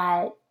think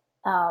that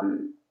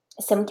um,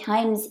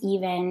 sometimes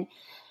even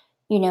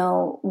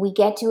we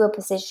get to a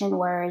position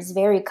where it's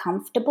very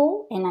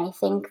comfortable. And I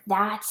think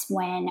that's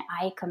when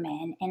I come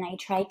in and I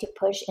try to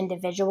push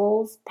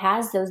individuals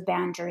past those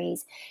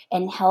boundaries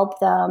and help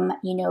them,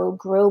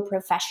 grow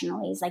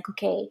professionally. It's like,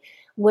 okay,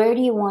 where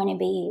do you want to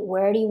be?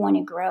 Where do you want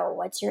to grow?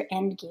 What's your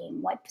end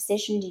game? What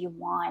position do you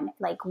want?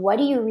 Like, what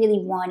do you really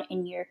want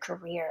in your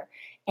career?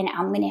 And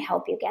I'm going to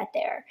help you get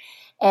there.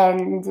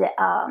 And,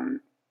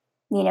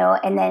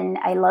 and then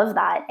I love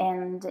that.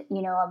 And,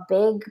 a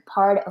big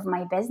part of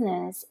my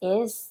business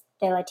is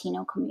the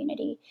Latino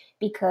community,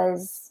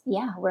 because,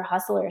 yeah, we're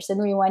hustlers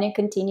and we want to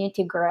continue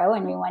to grow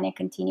and we want to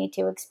continue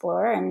to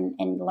explore and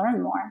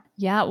learn more.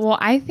 Yeah, well,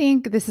 I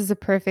think this is a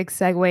perfect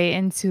segue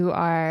into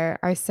our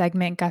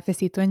segment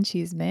Cafecito and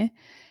Chisme.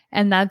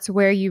 And that's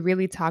where you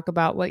really talk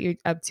about what you're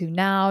up to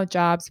now,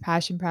 jobs,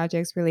 passion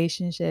projects,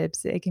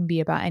 relationships. It can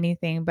be about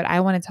anything, but I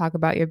want to talk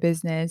about your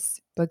business,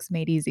 Books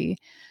Made Easy.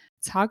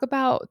 Talk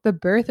about the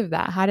birth of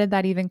that. How did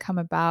that even come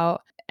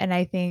about? And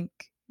I think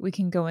we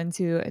can go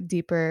into a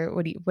deeper,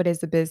 what is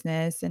the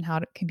business and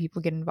can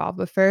people get involved?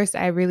 But first,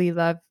 I really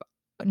love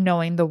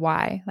knowing the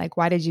why. Like,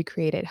 why did you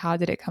create it? How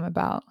did it come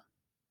about?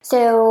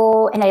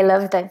 So, and I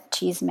love the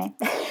chisme.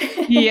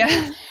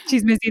 Yeah,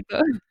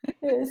 chismecito.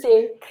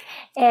 See,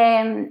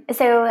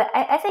 so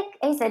I think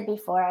I said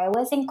before, I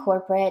was in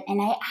corporate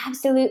and I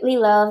absolutely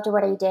loved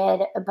what I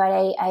did, but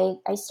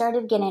I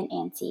started getting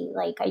antsy.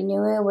 Like, I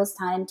knew it was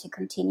time to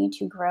continue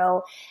to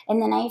grow.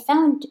 And then I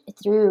found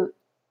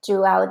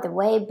throughout the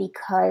way,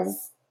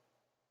 because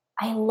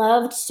I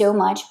loved so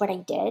much what I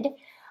did,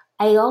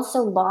 I also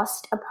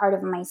lost a part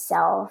of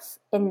myself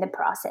in the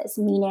process,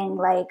 meaning,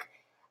 like,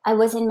 I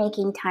wasn't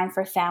making time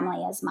for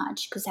family as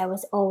much because I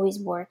was always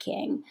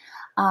working.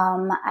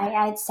 I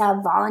had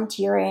stopped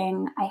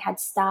volunteering. I had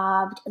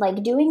stopped,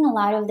 like, doing a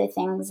lot of the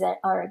things that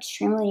are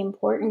extremely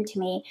important to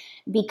me,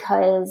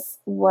 because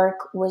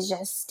work was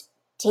just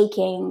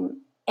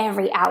taking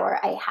every hour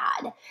I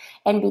had.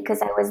 And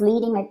because I was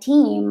leading a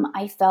team,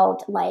 I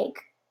felt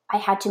like I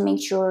had to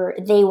make sure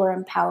they were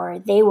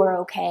empowered, they were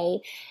okay.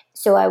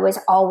 So I was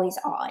always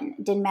on.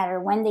 Didn't matter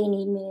when they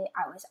need me,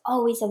 I was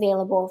always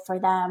available for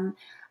them.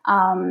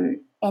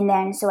 And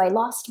then so I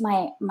lost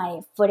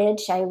my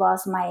footage, I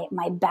lost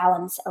my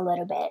balance a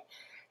little bit.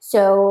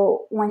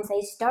 So once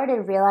I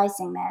started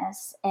realizing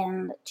this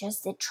and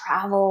just the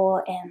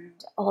travel and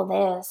all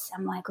this,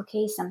 I'm like,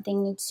 okay,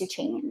 something needs to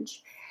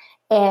change.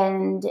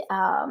 And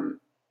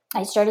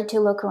I started to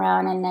look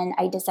around, and then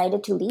I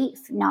decided to leave,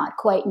 not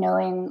quite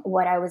knowing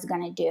what I was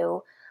going to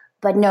do,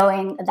 but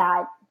knowing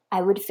that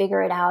I would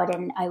figure it out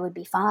and I would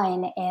be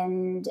fine.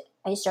 And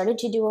I started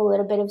to do a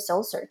little bit of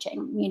soul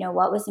searching,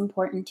 what was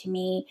important to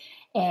me,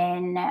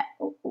 and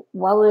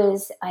what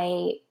was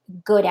I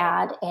good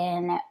at,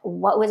 and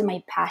what was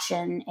my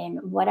passion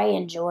and what I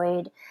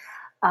enjoyed.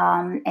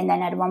 And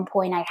then at one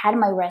point, I had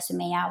my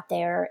resume out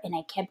there and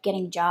I kept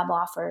getting job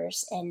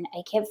offers and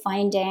I kept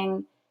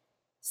finding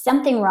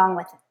something wrong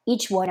with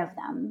each one of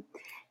them.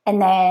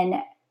 And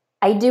then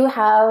I do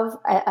have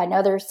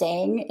another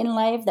saying in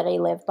life that I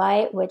live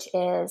by, which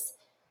is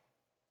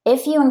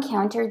if you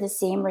encounter the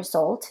same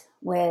result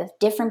with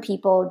different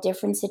people,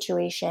 different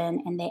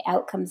situation, and the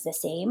outcome's the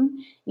same,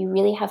 you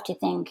really have to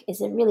think,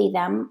 is it really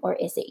them or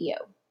is it you?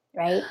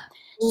 Right?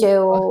 Ooh,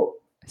 So,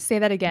 say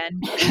that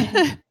again.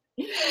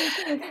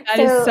 That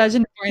is so such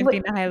an important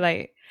thing to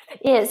highlight.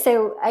 yeah,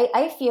 so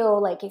I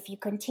feel like if you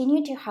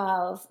continue to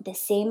have the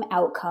same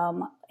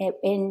outcome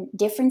in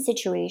different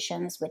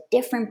situations with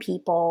different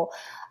people,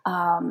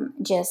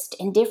 just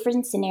in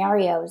different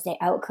scenarios, the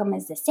outcome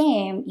is the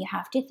same, you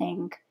have to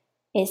think,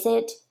 is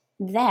it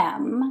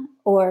them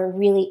or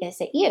really is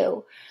it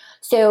you?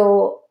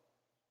 So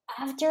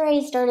after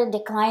I started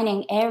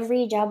declining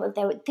every job,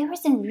 there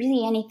wasn't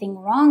really anything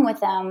wrong with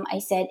them. I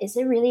said, is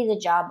it really the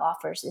job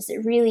offers? Is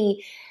it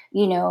really,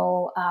 you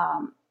know,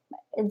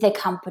 the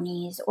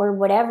companies or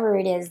whatever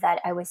it is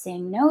that I was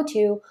saying no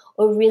to,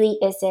 or really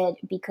is it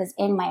because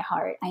in my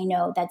heart I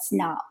know that's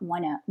not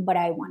what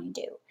I want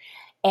to do?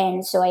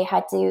 And so I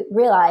had to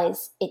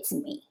realize it's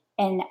me.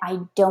 And I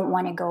don't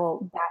want to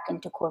go back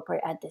into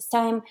corporate at this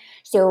time.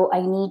 So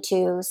I need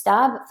to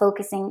stop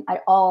focusing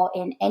at all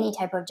in any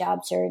type of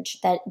job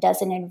search that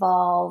doesn't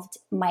involve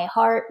my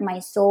heart, my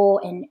soul,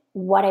 and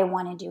what I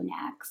want to do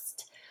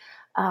next.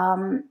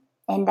 Um,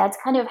 and that's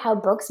kind of how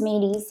Books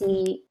Made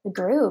Easy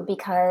grew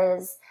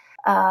because,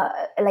 uh,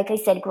 like I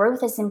said,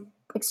 growth is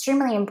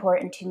extremely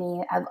important to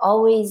me. I've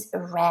always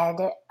read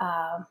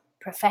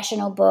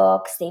professional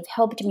books. They've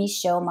helped me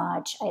so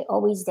much. I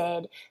always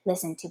did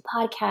listen to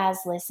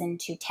podcasts, listen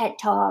to TED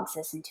Talks,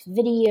 listen to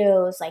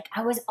videos. Like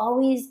I was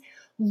always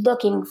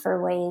looking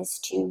for ways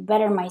to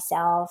better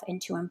myself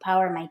and to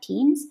empower my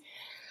teams.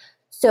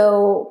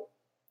 So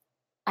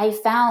I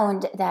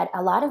found that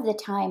a lot of the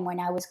time when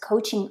I was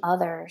coaching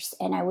others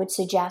and I would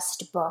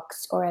suggest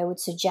books or I would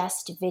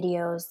suggest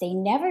videos, they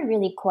never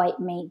really quite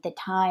made the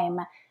time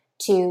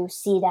to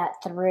see that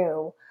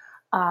through.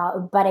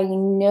 But I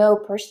know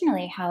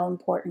personally how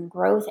important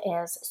growth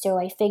is. So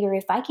I figure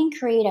if I can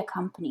create a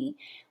company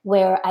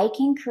where I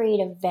can create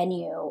a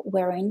venue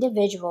where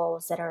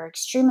individuals that are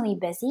extremely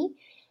busy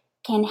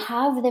can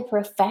have the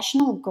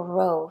professional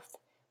growth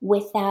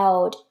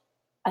without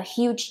a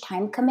huge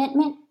time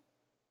commitment,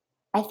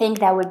 I think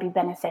that would be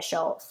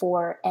beneficial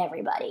for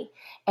everybody.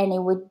 And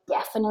it would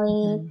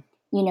definitely,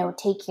 Mhm.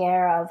 take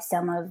care of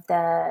some of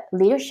the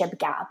leadership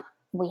gap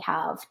we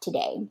have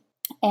today.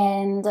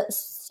 And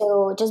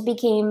so it just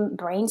became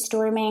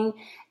brainstorming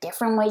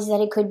different ways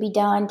that it could be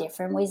done,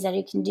 different ways that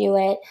it can do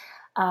it.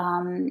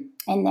 And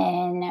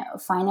then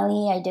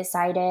finally, I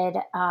decided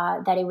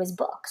that it was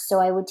books.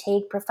 So I would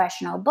take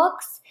professional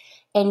books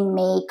and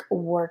make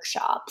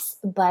workshops.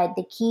 But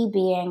the key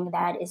being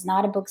that is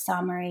not a book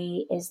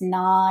summary, is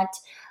not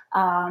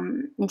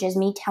just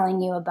me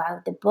telling you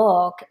about the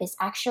book, is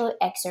actual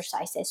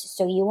exercises.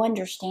 So you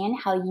understand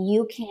how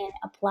you can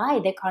apply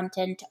the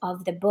content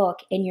of the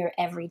book in your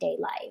everyday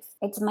life.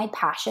 It's my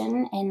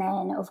passion. And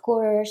then, of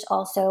course,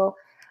 also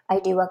I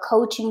do a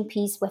coaching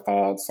piece with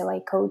it. So I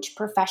coach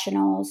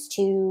professionals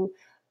to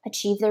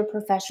achieve their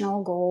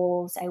professional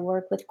goals. I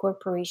work with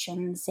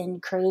corporations in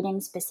creating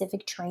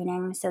specific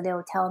training. So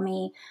they'll tell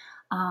me,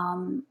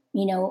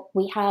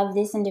 we have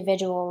these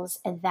individuals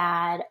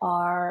that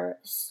are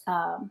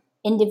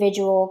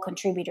individual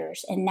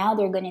contributors, and now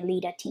they're going to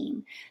lead a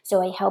team.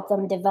 So I help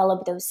them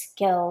develop those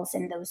skills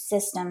and those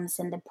systems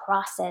and the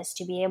process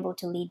to be able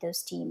to lead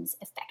those teams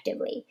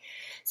effectively.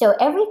 So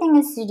everything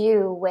is to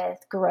do with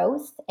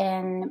growth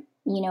and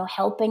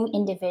helping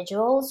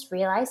individuals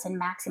realize and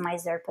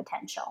maximize their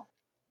potential.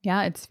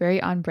 Yeah, it's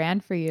very on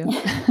brand for you.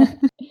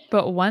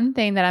 But one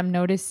thing that I'm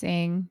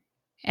noticing,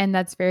 and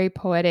that's very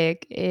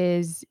poetic,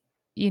 is,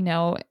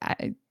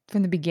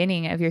 from the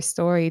beginning of your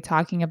story,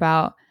 talking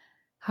about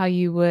how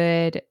you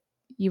were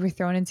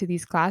thrown into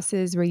these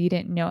classes where you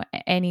didn't know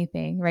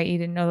anything, right? You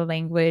didn't know the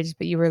language,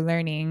 but you were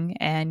learning,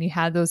 and you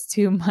had those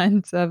 2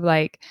 months of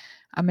like,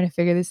 I'm going to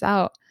figure this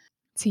out.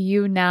 To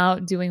you now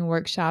doing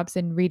workshops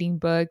and reading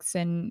books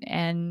and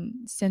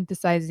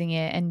synthesizing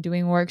it and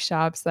doing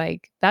workshops,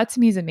 like that to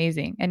me is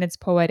amazing and it's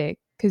poetic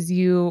because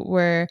you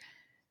were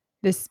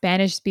this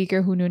Spanish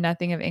speaker who knew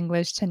nothing of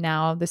English to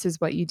now this is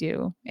what you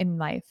do in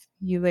life.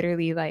 You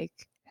literally like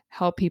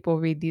help people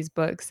read these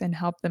books and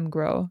help them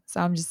grow. So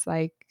I'm just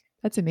like,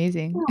 that's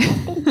amazing. Oh,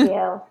 thank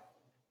you.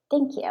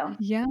 Thank you.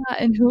 Yeah.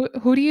 And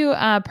who do you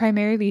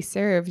primarily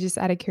serve, just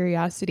out of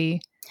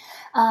curiosity?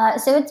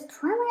 So it's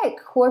primarily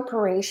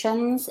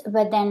corporations,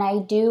 but then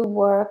I do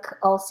work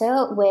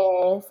also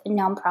with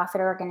nonprofit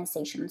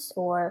organizations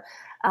or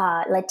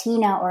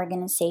Latina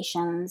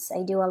organizations.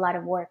 I do a lot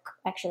of work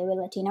actually with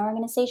Latina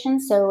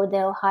organizations. So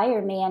they'll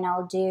hire me and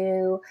I'll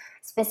do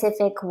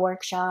specific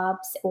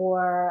workshops,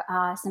 or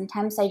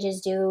sometimes I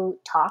just do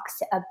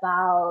talks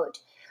about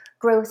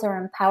growth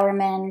or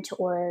empowerment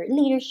or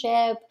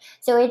leadership.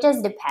 So it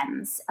just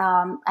depends.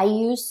 I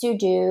used to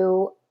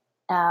do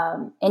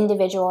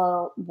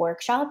individual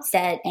workshops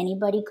that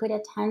anybody could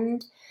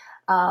attend.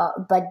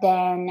 But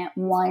then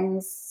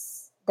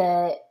once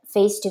the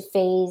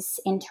face-to-face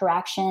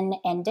interaction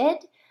ended,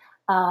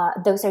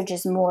 those are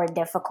just more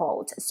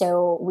difficult.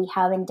 So we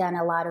haven't done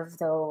a lot of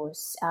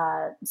those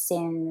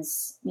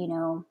since,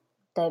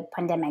 the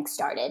pandemic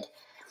started.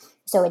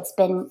 So it's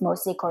been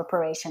mostly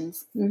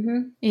corporations.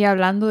 Mm-hmm. Y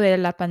hablando de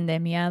la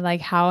pandemia,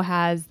 like how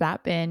has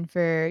that been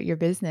for your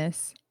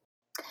business?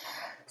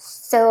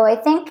 So I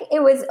think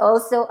it was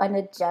also an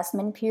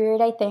adjustment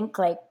period. I think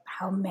like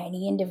how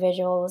many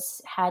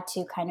individuals had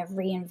to kind of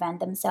reinvent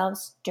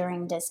themselves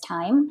during this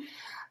time.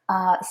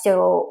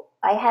 So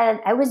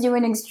I was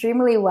doing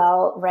extremely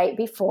well right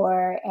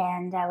before,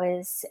 and I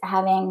was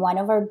having one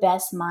of our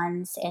best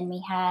months, and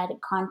we had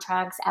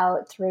contracts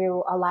out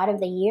through a lot of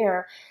the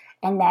year,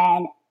 and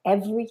then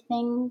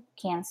everything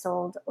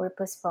canceled or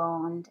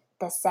postponed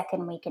the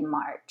second week in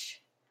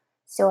March.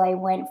 So I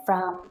went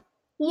from,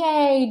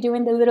 yay,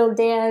 doing the little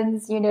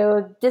dance,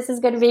 this is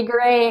going to be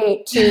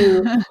great,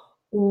 to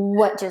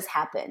what just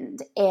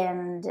happened.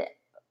 And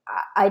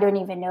I don't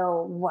even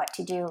know what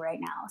to do right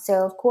now.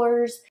 So, of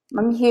course,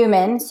 I'm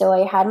human. So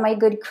I had my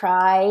good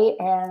cry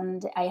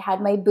and I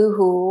had my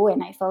boohoo,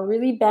 and I felt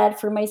really bad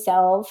for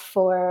myself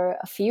for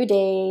a few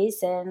days.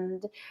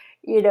 And,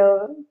 you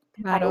know,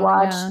 I Claro, yeah.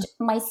 watched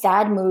my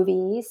sad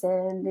movies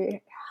and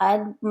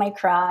had my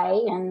cry.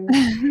 And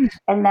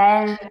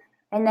then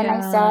I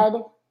Yeah. said,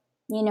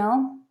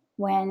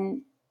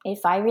 when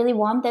if I really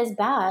want this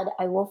bad,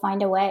 I will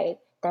find a way.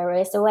 There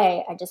is a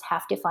way. I just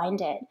have to find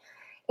it.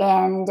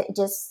 And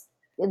just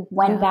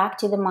went Yeah. back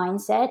to the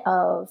mindset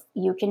of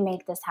you can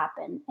make this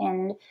happen.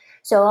 And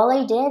so all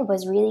I did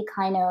was really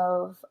kind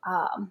of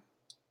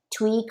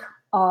tweak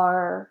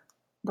our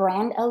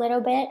brand a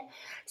little bit.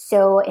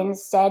 So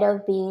instead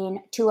of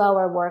being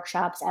 2-hour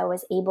workshops, I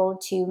was able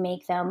to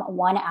make them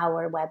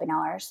 1-hour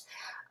webinars.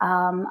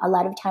 A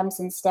lot of times,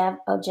 instead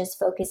of just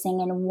focusing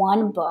in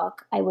one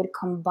book, I would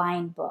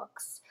combine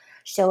books.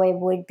 So it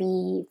would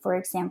be, for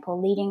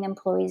example, leading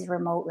employees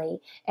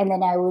remotely, and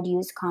then I would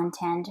use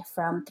content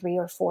from 3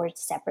 or 4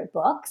 separate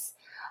books.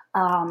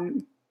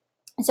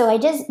 So I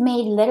just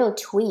made little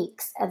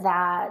tweaks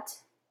that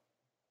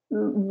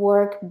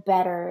work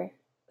better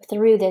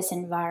through this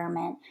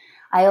environment.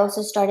 I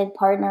also started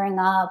partnering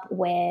up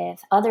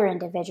with other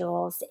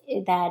individuals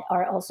that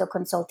are also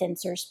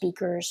consultants or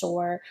speakers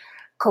or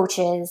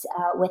coaches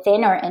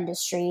within our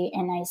industry.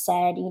 And I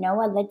said, you know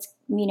what, let's,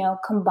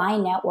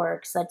 combine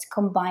networks, let's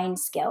combine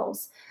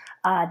skills.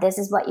 This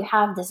is what you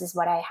have, this is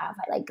what I have.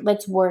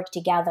 Let's work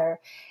together.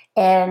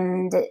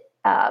 And,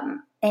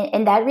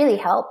 and that really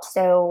helped.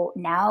 So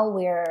now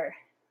we're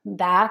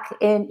back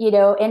in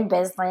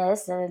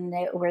business, and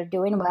we're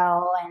doing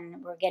well,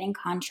 and we're getting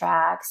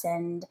contracts.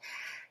 And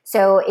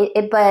so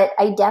but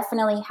I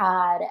definitely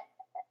had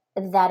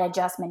that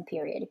adjustment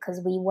period, because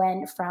we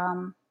went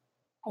from,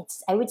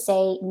 I would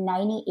say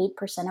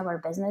 98% of our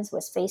business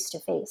was face to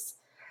face.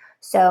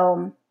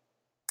 So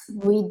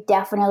we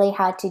definitely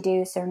had to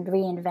do some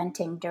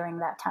reinventing during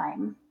that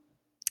time.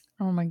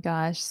 Oh my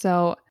gosh.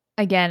 So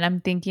again,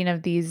 I'm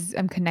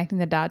connecting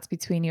the dots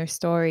between your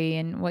story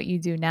and what you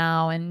do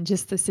now and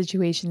just the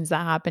situations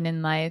that happen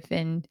in life.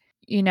 And,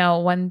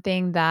 one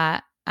thing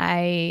that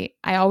I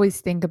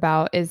always think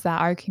about is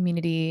that our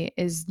community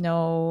is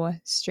no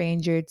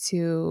stranger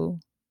to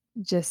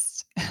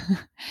just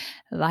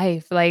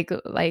life,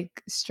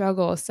 like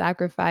struggle,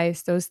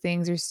 sacrifice. Those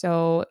things are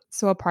so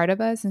a part of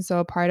us and so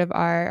a part of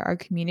our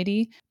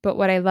community. But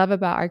what I love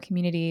about our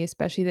community,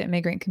 especially the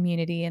immigrant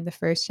community and the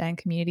first gen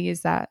community,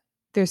 is that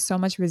there's so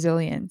much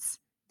resilience,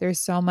 there's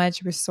so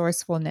much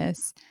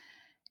resourcefulness.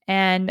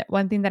 And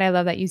one thing that I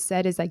love that you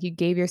said is like you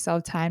gave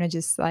yourself time to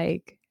just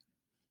like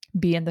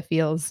be in the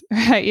feels,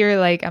 right? You're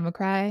like, I'm gonna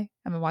cry,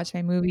 I'm gonna watch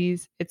my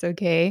movies, it's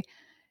okay.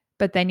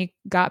 But then you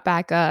got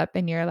back up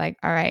and you're like,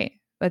 all right,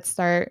 let's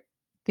start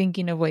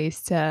thinking of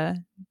ways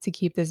to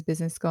keep this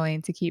business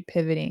going, to keep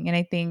pivoting. And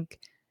I think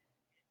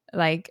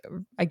like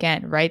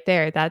again, right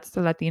there, that's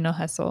the Latino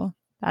hustle.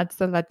 That's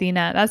the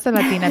Latina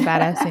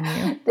badass in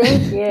you.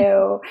 Thank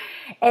you.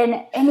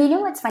 And you know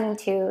what's funny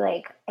too?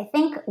 Like, I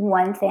think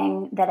one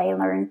thing that I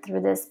learned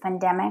through this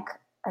pandemic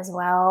as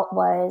well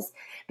was,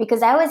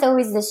 because I was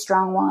always the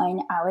strong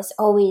one. I was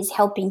always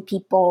helping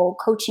people,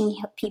 coaching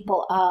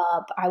people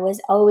up. I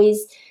was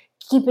always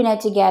keeping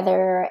it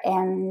together.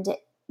 And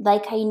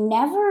like, I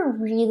never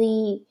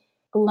really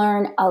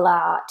learned a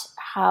lot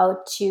how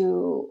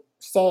to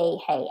say,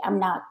 hey, I'm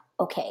not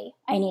okay.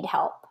 I need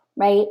help.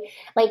 Right.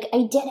 Like,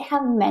 I did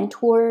have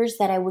mentors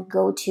that I would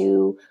go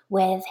to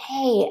with,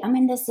 hey, I'm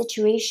in this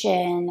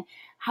situation.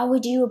 How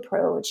would you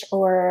approach?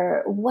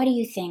 Or what do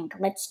you think?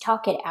 Let's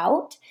talk it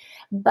out.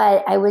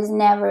 But I was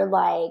never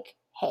like,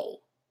 hey,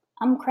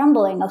 I'm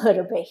crumbling a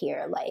little bit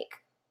here. Like,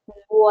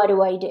 what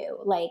do I do?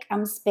 Like,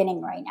 I'm spinning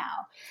right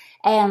now.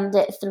 And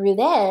through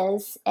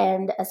this,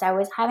 and as I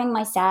was having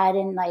my sad,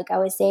 and like I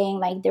was saying,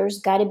 like, there's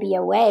got to be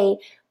a way.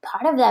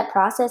 Part of that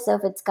process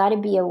of it's got to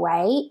be a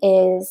way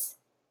is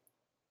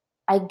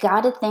I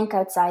got to think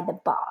outside the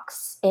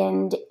box.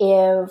 And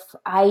if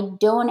I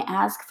don't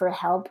ask for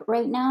help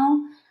right now,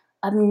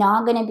 I'm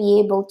not going to be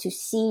able to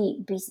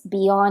see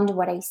beyond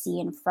what I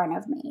see in front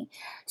of me.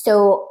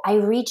 So I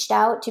reached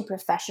out to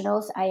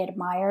professionals I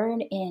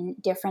admired in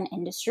different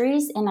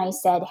industries and I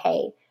said,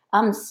 hey,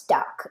 I'm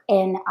stuck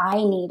and I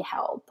need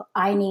help.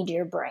 I need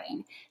your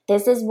brain.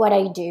 This is what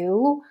I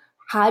do.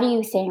 How do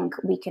you think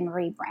we can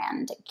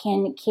rebrand?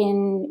 Can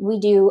we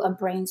do a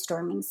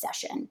brainstorming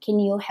session? Can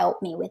you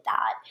help me with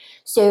that?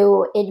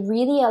 So it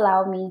really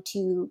allowed me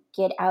to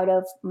get out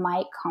of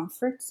my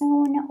comfort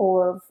zone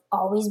of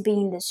always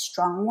being the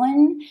strong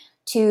one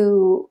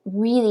to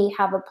really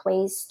have a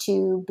place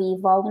to be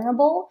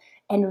vulnerable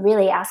and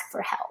really ask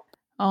for help.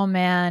 Oh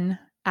man,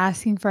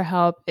 asking for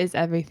help is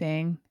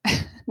everything.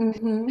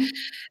 Mm-hmm.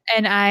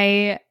 And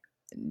I,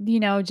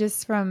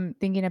 just from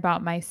thinking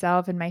about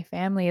myself and my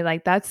family,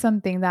 like that's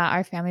something that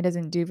our family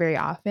doesn't do very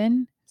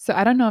often. So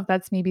I don't know if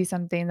that's maybe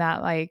something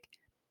that like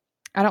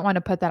I don't want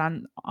to put that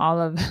on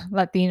all of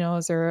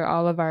Latinos or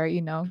all of our,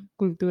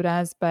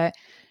 culturas, but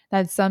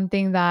that's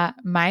something that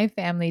my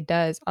family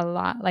does a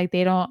lot. Like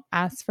they don't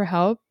ask for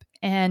help.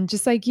 And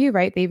just like you,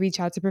 right? They reach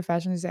out to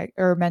professionals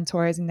or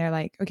mentors and they're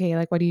like, okay,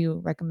 like, what do you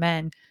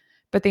recommend?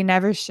 But they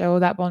never show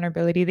that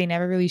vulnerability. They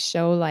never really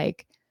show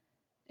like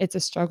it's a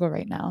struggle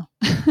right now.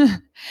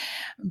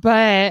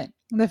 But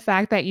the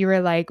fact that you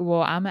were like,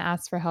 well, I'm going to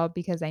ask for help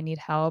because I need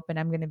help and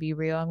I'm going to be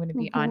real, I'm going to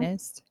be Mm-hmm.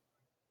 honest.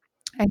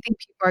 I think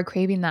people are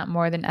craving that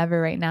more than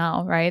ever right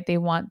now, right? They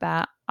want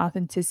that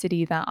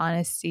authenticity, that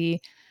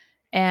honesty.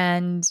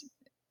 And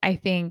I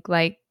think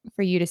like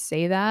for you to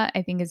say that,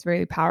 I think is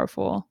really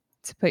powerful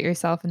to put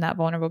yourself in that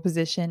vulnerable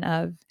position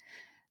of,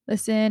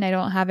 listen, I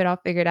don't have it all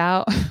figured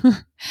out.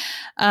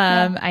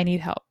 Yeah. I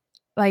need help.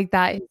 Like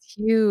that is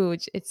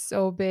huge. It's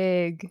so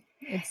big.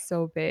 It's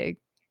so big.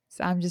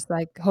 So I'm just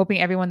like hoping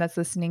everyone that's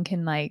listening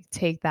can like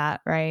take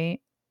that,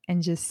 right?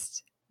 And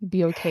just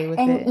be okay with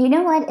And it. you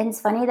know what? It's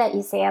funny that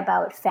you say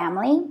about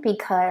family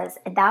because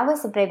that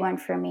was a big one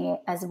for me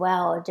as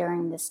well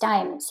during this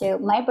time. So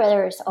my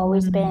brother has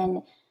always Mm.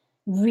 been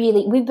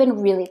we've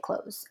been really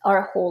close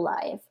our whole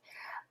life.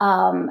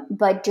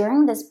 But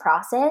during this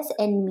process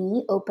and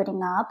me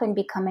opening up and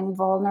becoming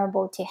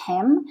vulnerable to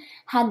him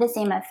had the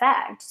same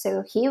effect.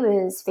 So he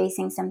was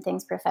facing some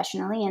things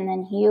professionally and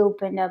then he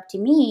opened up to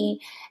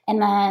me.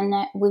 And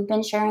then we've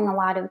been sharing a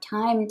lot of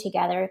time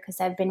together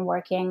because I've been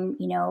working,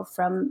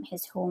 from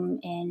his home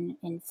in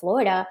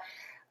Florida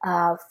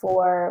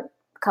for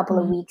a couple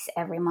of Mhm. weeks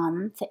every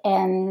month.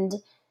 And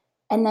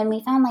then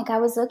we found like I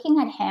was looking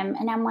at him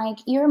and I'm like,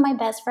 you're my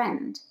best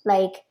friend.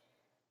 Like,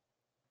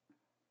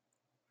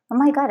 oh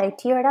my God, I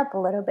teared up a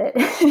little bit.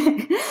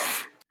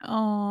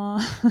 Aw.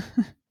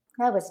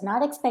 I was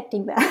not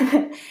expecting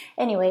that.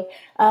 Anyway,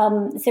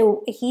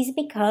 so he's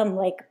become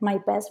like my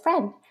best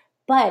friend.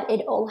 But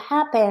it all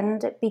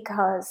happened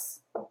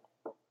because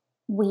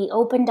we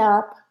opened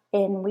up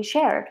and we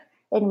shared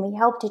and we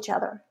helped each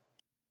other.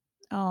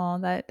 Oh,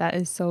 that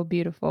is so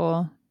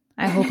beautiful.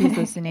 I hope he's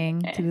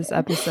listening to this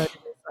episode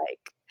and is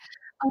like,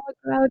 "Oh,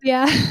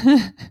 Claudia."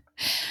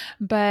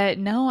 But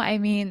no, I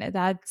mean,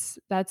 that's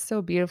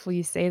so beautiful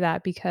you say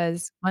that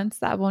because once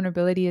that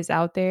vulnerability is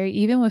out there,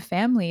 even with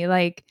family,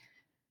 like,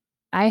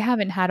 I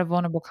haven't had a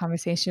vulnerable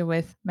conversation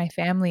with my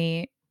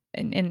family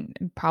in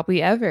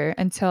probably ever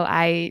until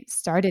I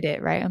started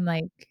it, right? I'm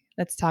like,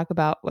 "Let's talk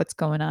about what's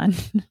going on."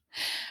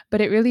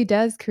 But it really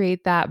does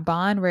create that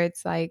bond where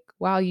it's like,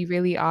 wow, you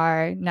really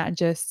are not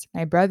just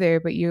my brother,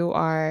 but you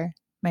are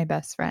my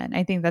best friend.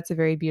 I think that's a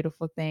very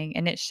beautiful thing.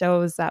 And it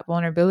shows that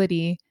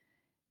vulnerability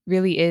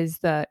really is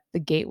the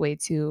gateway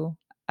to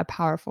a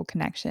powerful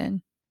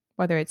connection,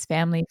 whether it's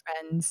family,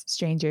 friends,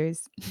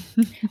 strangers.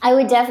 I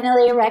would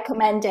definitely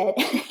recommend it.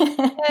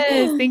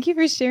 Yes, thank you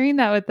for sharing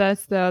that with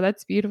us, though.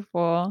 That's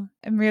beautiful.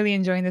 I'm really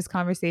enjoying this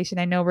conversation.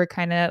 I know we're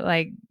kind of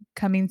like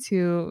coming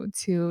to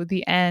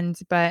the end,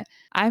 but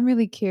I'm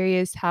really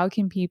curious, how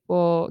can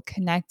people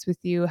connect with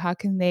you? How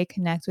can they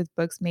connect with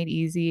Books Made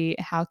Easy?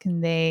 How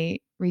can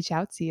they reach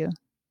out to you?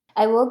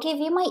 I will give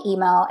you my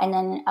email and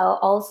then I'll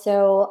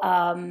also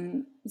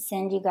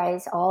send you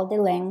guys all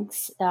the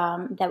links.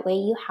 That way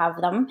you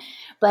have them.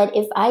 But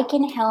if I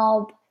can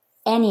help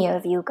any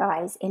of you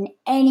guys in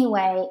any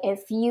way,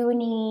 if you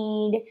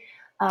need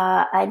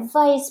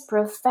advice,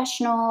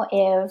 professional,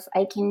 if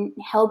I can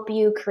help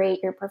you create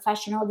your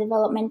professional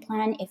development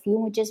plan, if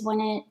you just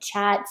want to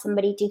chat,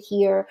 somebody to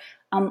hear,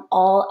 I'm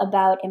all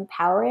about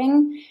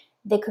empowering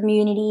the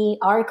community,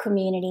 our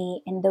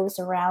community, and those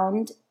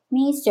around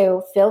me.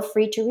 So feel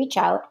free to reach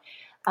out.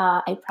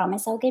 I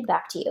promise I'll get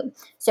back to you.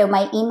 So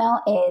my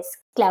email is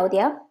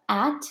Claudia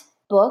at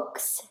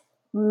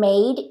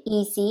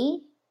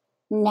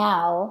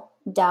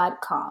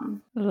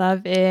booksmadeeasynow.com.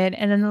 Love it.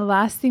 And then the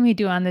last thing we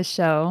do on this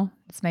show,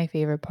 it's my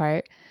favorite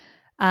part,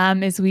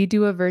 is we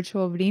do a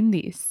virtual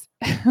brindis,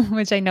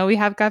 which I know we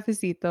have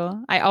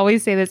cafecito. I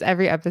always say this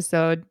every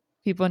episode.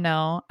 People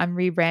know I'm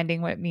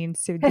rebranding what it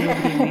means to do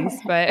a brindis,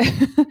 but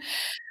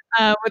with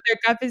our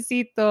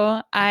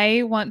cafecito,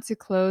 I want to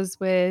close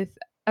with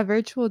a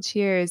virtual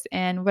cheers.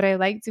 And what I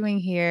like doing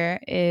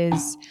here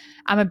is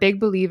I'm a big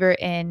believer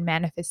in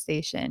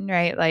manifestation,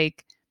 right?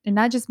 Like, and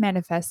not just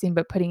manifesting,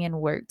 but putting in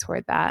work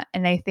toward that.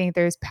 And I think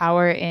there's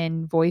power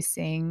in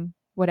voicing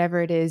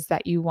whatever it is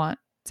that you want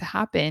to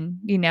happen,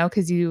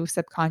 because you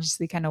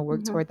subconsciously kind of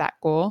work Mhm. toward that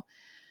goal.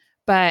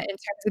 But in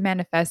terms of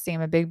manifesting,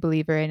 I'm a big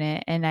believer in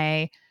it.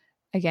 And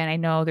again, I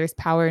know there's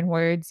power in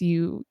words.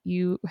 You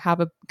have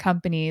a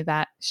company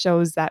that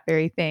shows that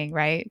very thing,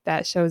 right?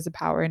 That shows the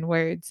power in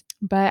words.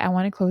 But I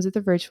want to close with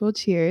a virtual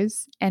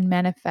cheers and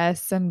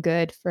manifest some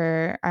good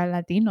for our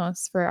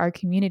Latinos, for our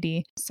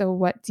community. So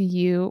what do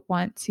you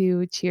want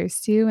to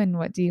cheers to, and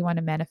what do you want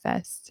to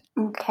manifest?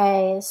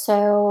 Okay,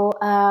 so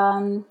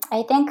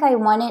I think I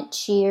wanted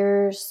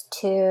cheers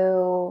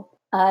to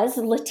us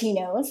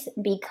Latinos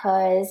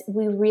because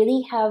we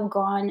really have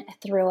gone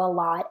through a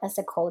lot as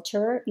a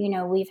culture.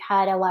 We've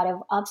had a lot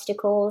of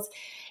obstacles,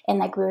 and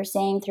like we were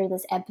saying through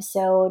this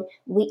episode,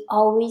 we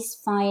always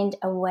find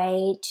a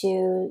way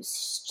to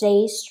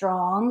stay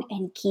strong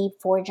and keep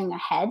forging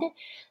ahead.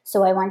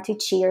 So I want to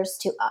cheers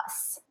to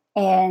us.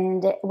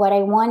 And what I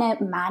want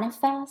to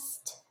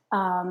manifest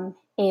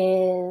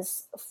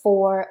is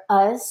for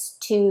us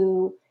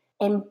to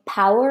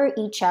empower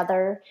each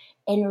other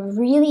and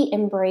really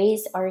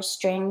embrace our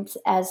strengths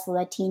as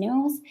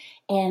Latinos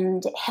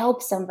and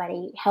help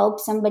somebody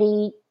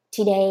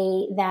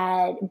today,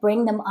 that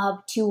bring them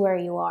up to where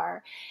you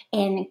are,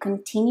 and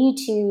continue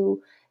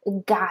to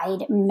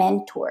guide,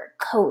 mentor,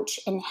 coach,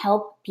 and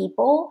help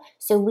people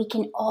so we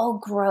can all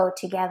grow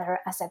together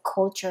as a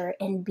culture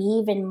and be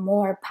even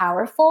more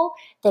powerful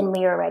than we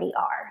already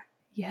are.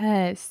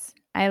 Yes,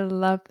 I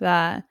love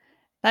that.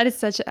 That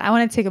is I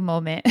want to take a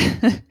moment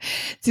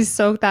to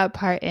soak that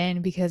part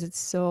in because it's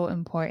so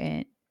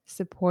important.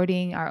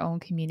 Supporting our own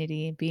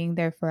community, being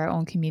there for our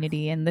own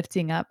community, and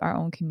lifting up our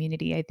own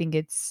community. I think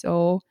it's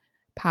so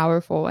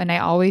powerful. And I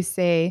always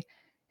say,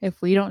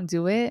 if we don't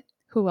do it,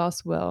 who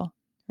else will?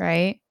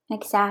 Right?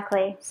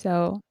 Exactly.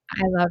 So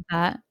I love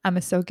that. I'm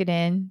going to soak it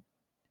in.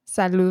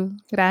 Salud.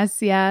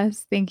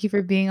 Gracias. Thank you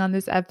for being on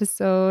this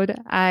episode.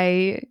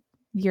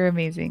 You're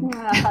amazing.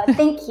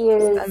 Thank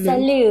you. Salud.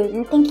 Salud.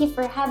 And thank you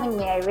for having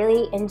me. I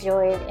really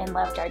enjoyed and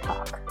loved our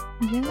talk.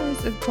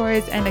 Yes, of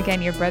course. And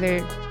again, your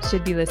brother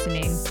should be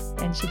listening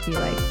and should be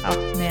like, oh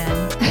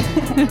man,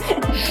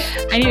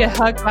 I need a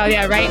hug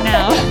Claudia right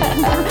now.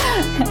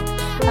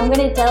 I'm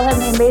going to tell him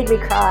he made me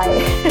cry.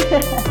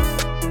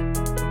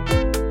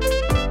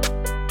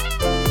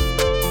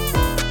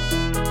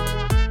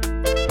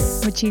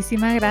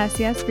 Muchísimas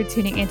gracias for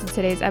tuning into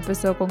today's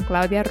episode con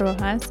Claudia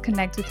Rojas.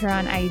 Connect with her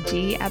on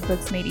IG at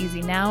Books Made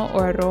Easy Now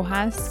or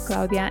Rojas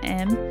Claudia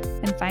M,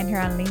 and find her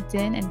on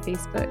LinkedIn and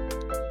Facebook.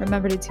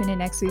 Remember to tune in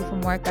next week for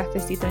more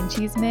Cafecito and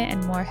Chisme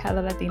and more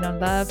Hella Latino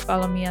love.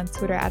 Follow me on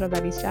Twitter at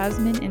Odalis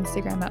Jasmine,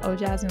 Instagram at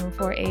Ojasmine with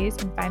 4 A's,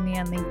 and find me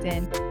on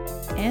LinkedIn.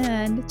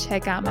 And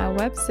check out my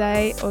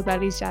website,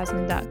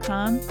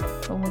 odalisjasmine.com.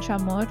 Con mucho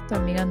amor, tu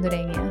amiga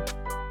hondureña.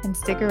 And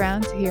stick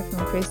around to hear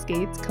from Chris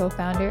Gates,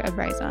 co-founder of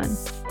Rise On.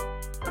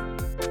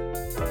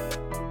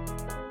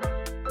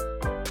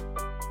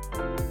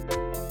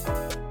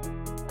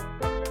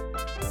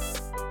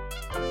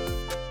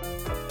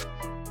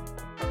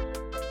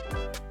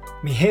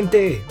 Mi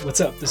gente, what's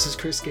up? This is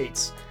Chris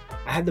Gates.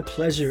 I had the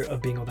pleasure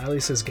of being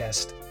Odalis's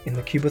guest in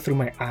the Cuba Through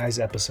My Eyes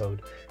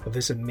episode of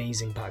this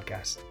amazing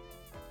podcast.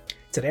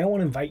 Today I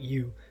want to invite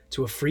you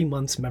to a free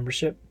month's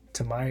membership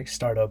to my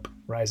startup,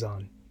 Rise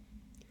On.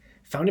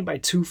 Founded by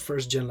two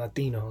first-gen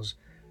Latinos,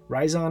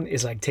 Rise On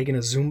is like taking a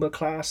Zumba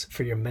class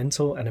for your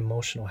mental and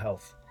emotional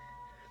health.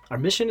 Our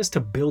mission is to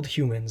build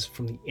humans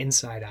from the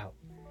inside out,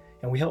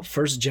 and we help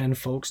first-gen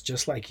folks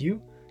just like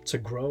you to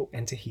grow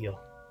and to heal.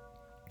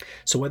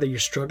 So whether you're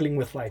struggling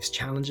with life's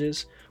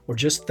challenges or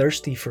just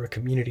thirsty for a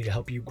community to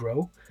help you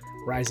grow,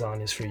 Rise On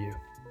is for you.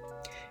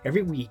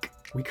 Every week,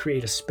 we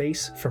create a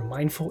space for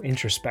mindful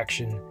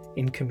introspection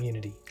in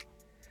community.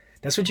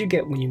 That's what you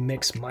get when you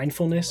mix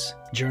mindfulness,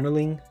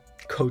 journaling,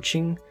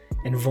 coaching,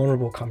 and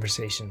vulnerable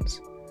conversations.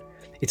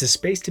 It's a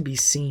space to be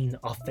seen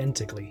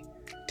authentically,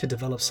 to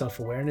develop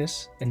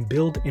self-awareness and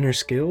build inner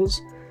skills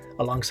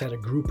alongside a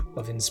group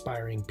of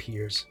inspiring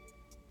peers.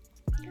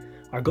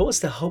 Our goal is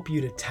to help you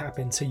to tap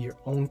into your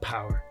own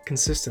power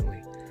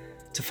consistently,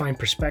 to find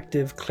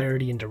perspective,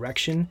 clarity, and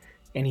direction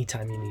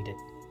anytime you need it.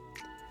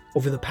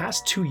 Over the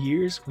past 2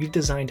 years, we've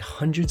designed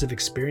hundreds of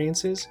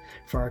experiences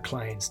for our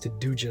clients to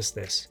do just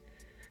this.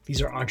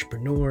 These are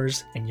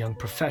entrepreneurs and young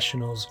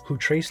professionals who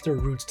trace their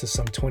roots to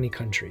some 20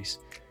 countries.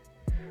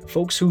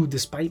 Folks who,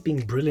 despite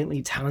being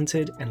brilliantly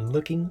talented and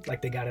looking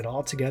like they got it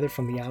all together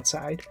from the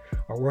outside,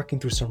 are working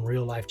through some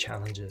real-life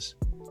challenges.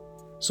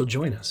 So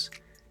join us.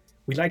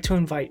 We'd like to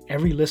invite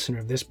every listener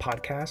of this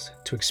podcast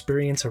to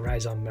experience a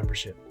Rise On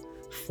membership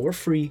for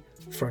free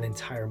for an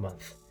entire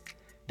month.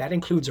 That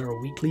includes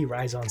our weekly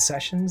Rise On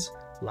sessions,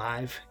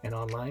 live and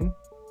online,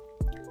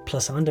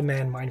 plus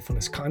on-demand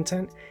mindfulness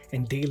content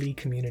and daily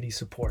community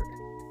support.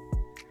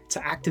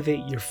 To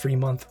activate your free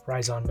month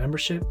Rise On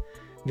membership,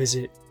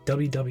 visit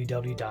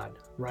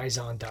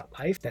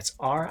www.riseon.life. That's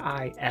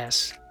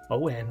RISEON.life.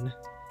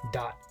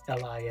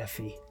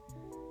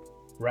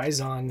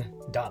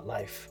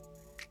 RiseOn.life.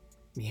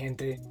 Mi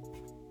gente,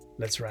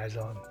 let's rise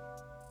on.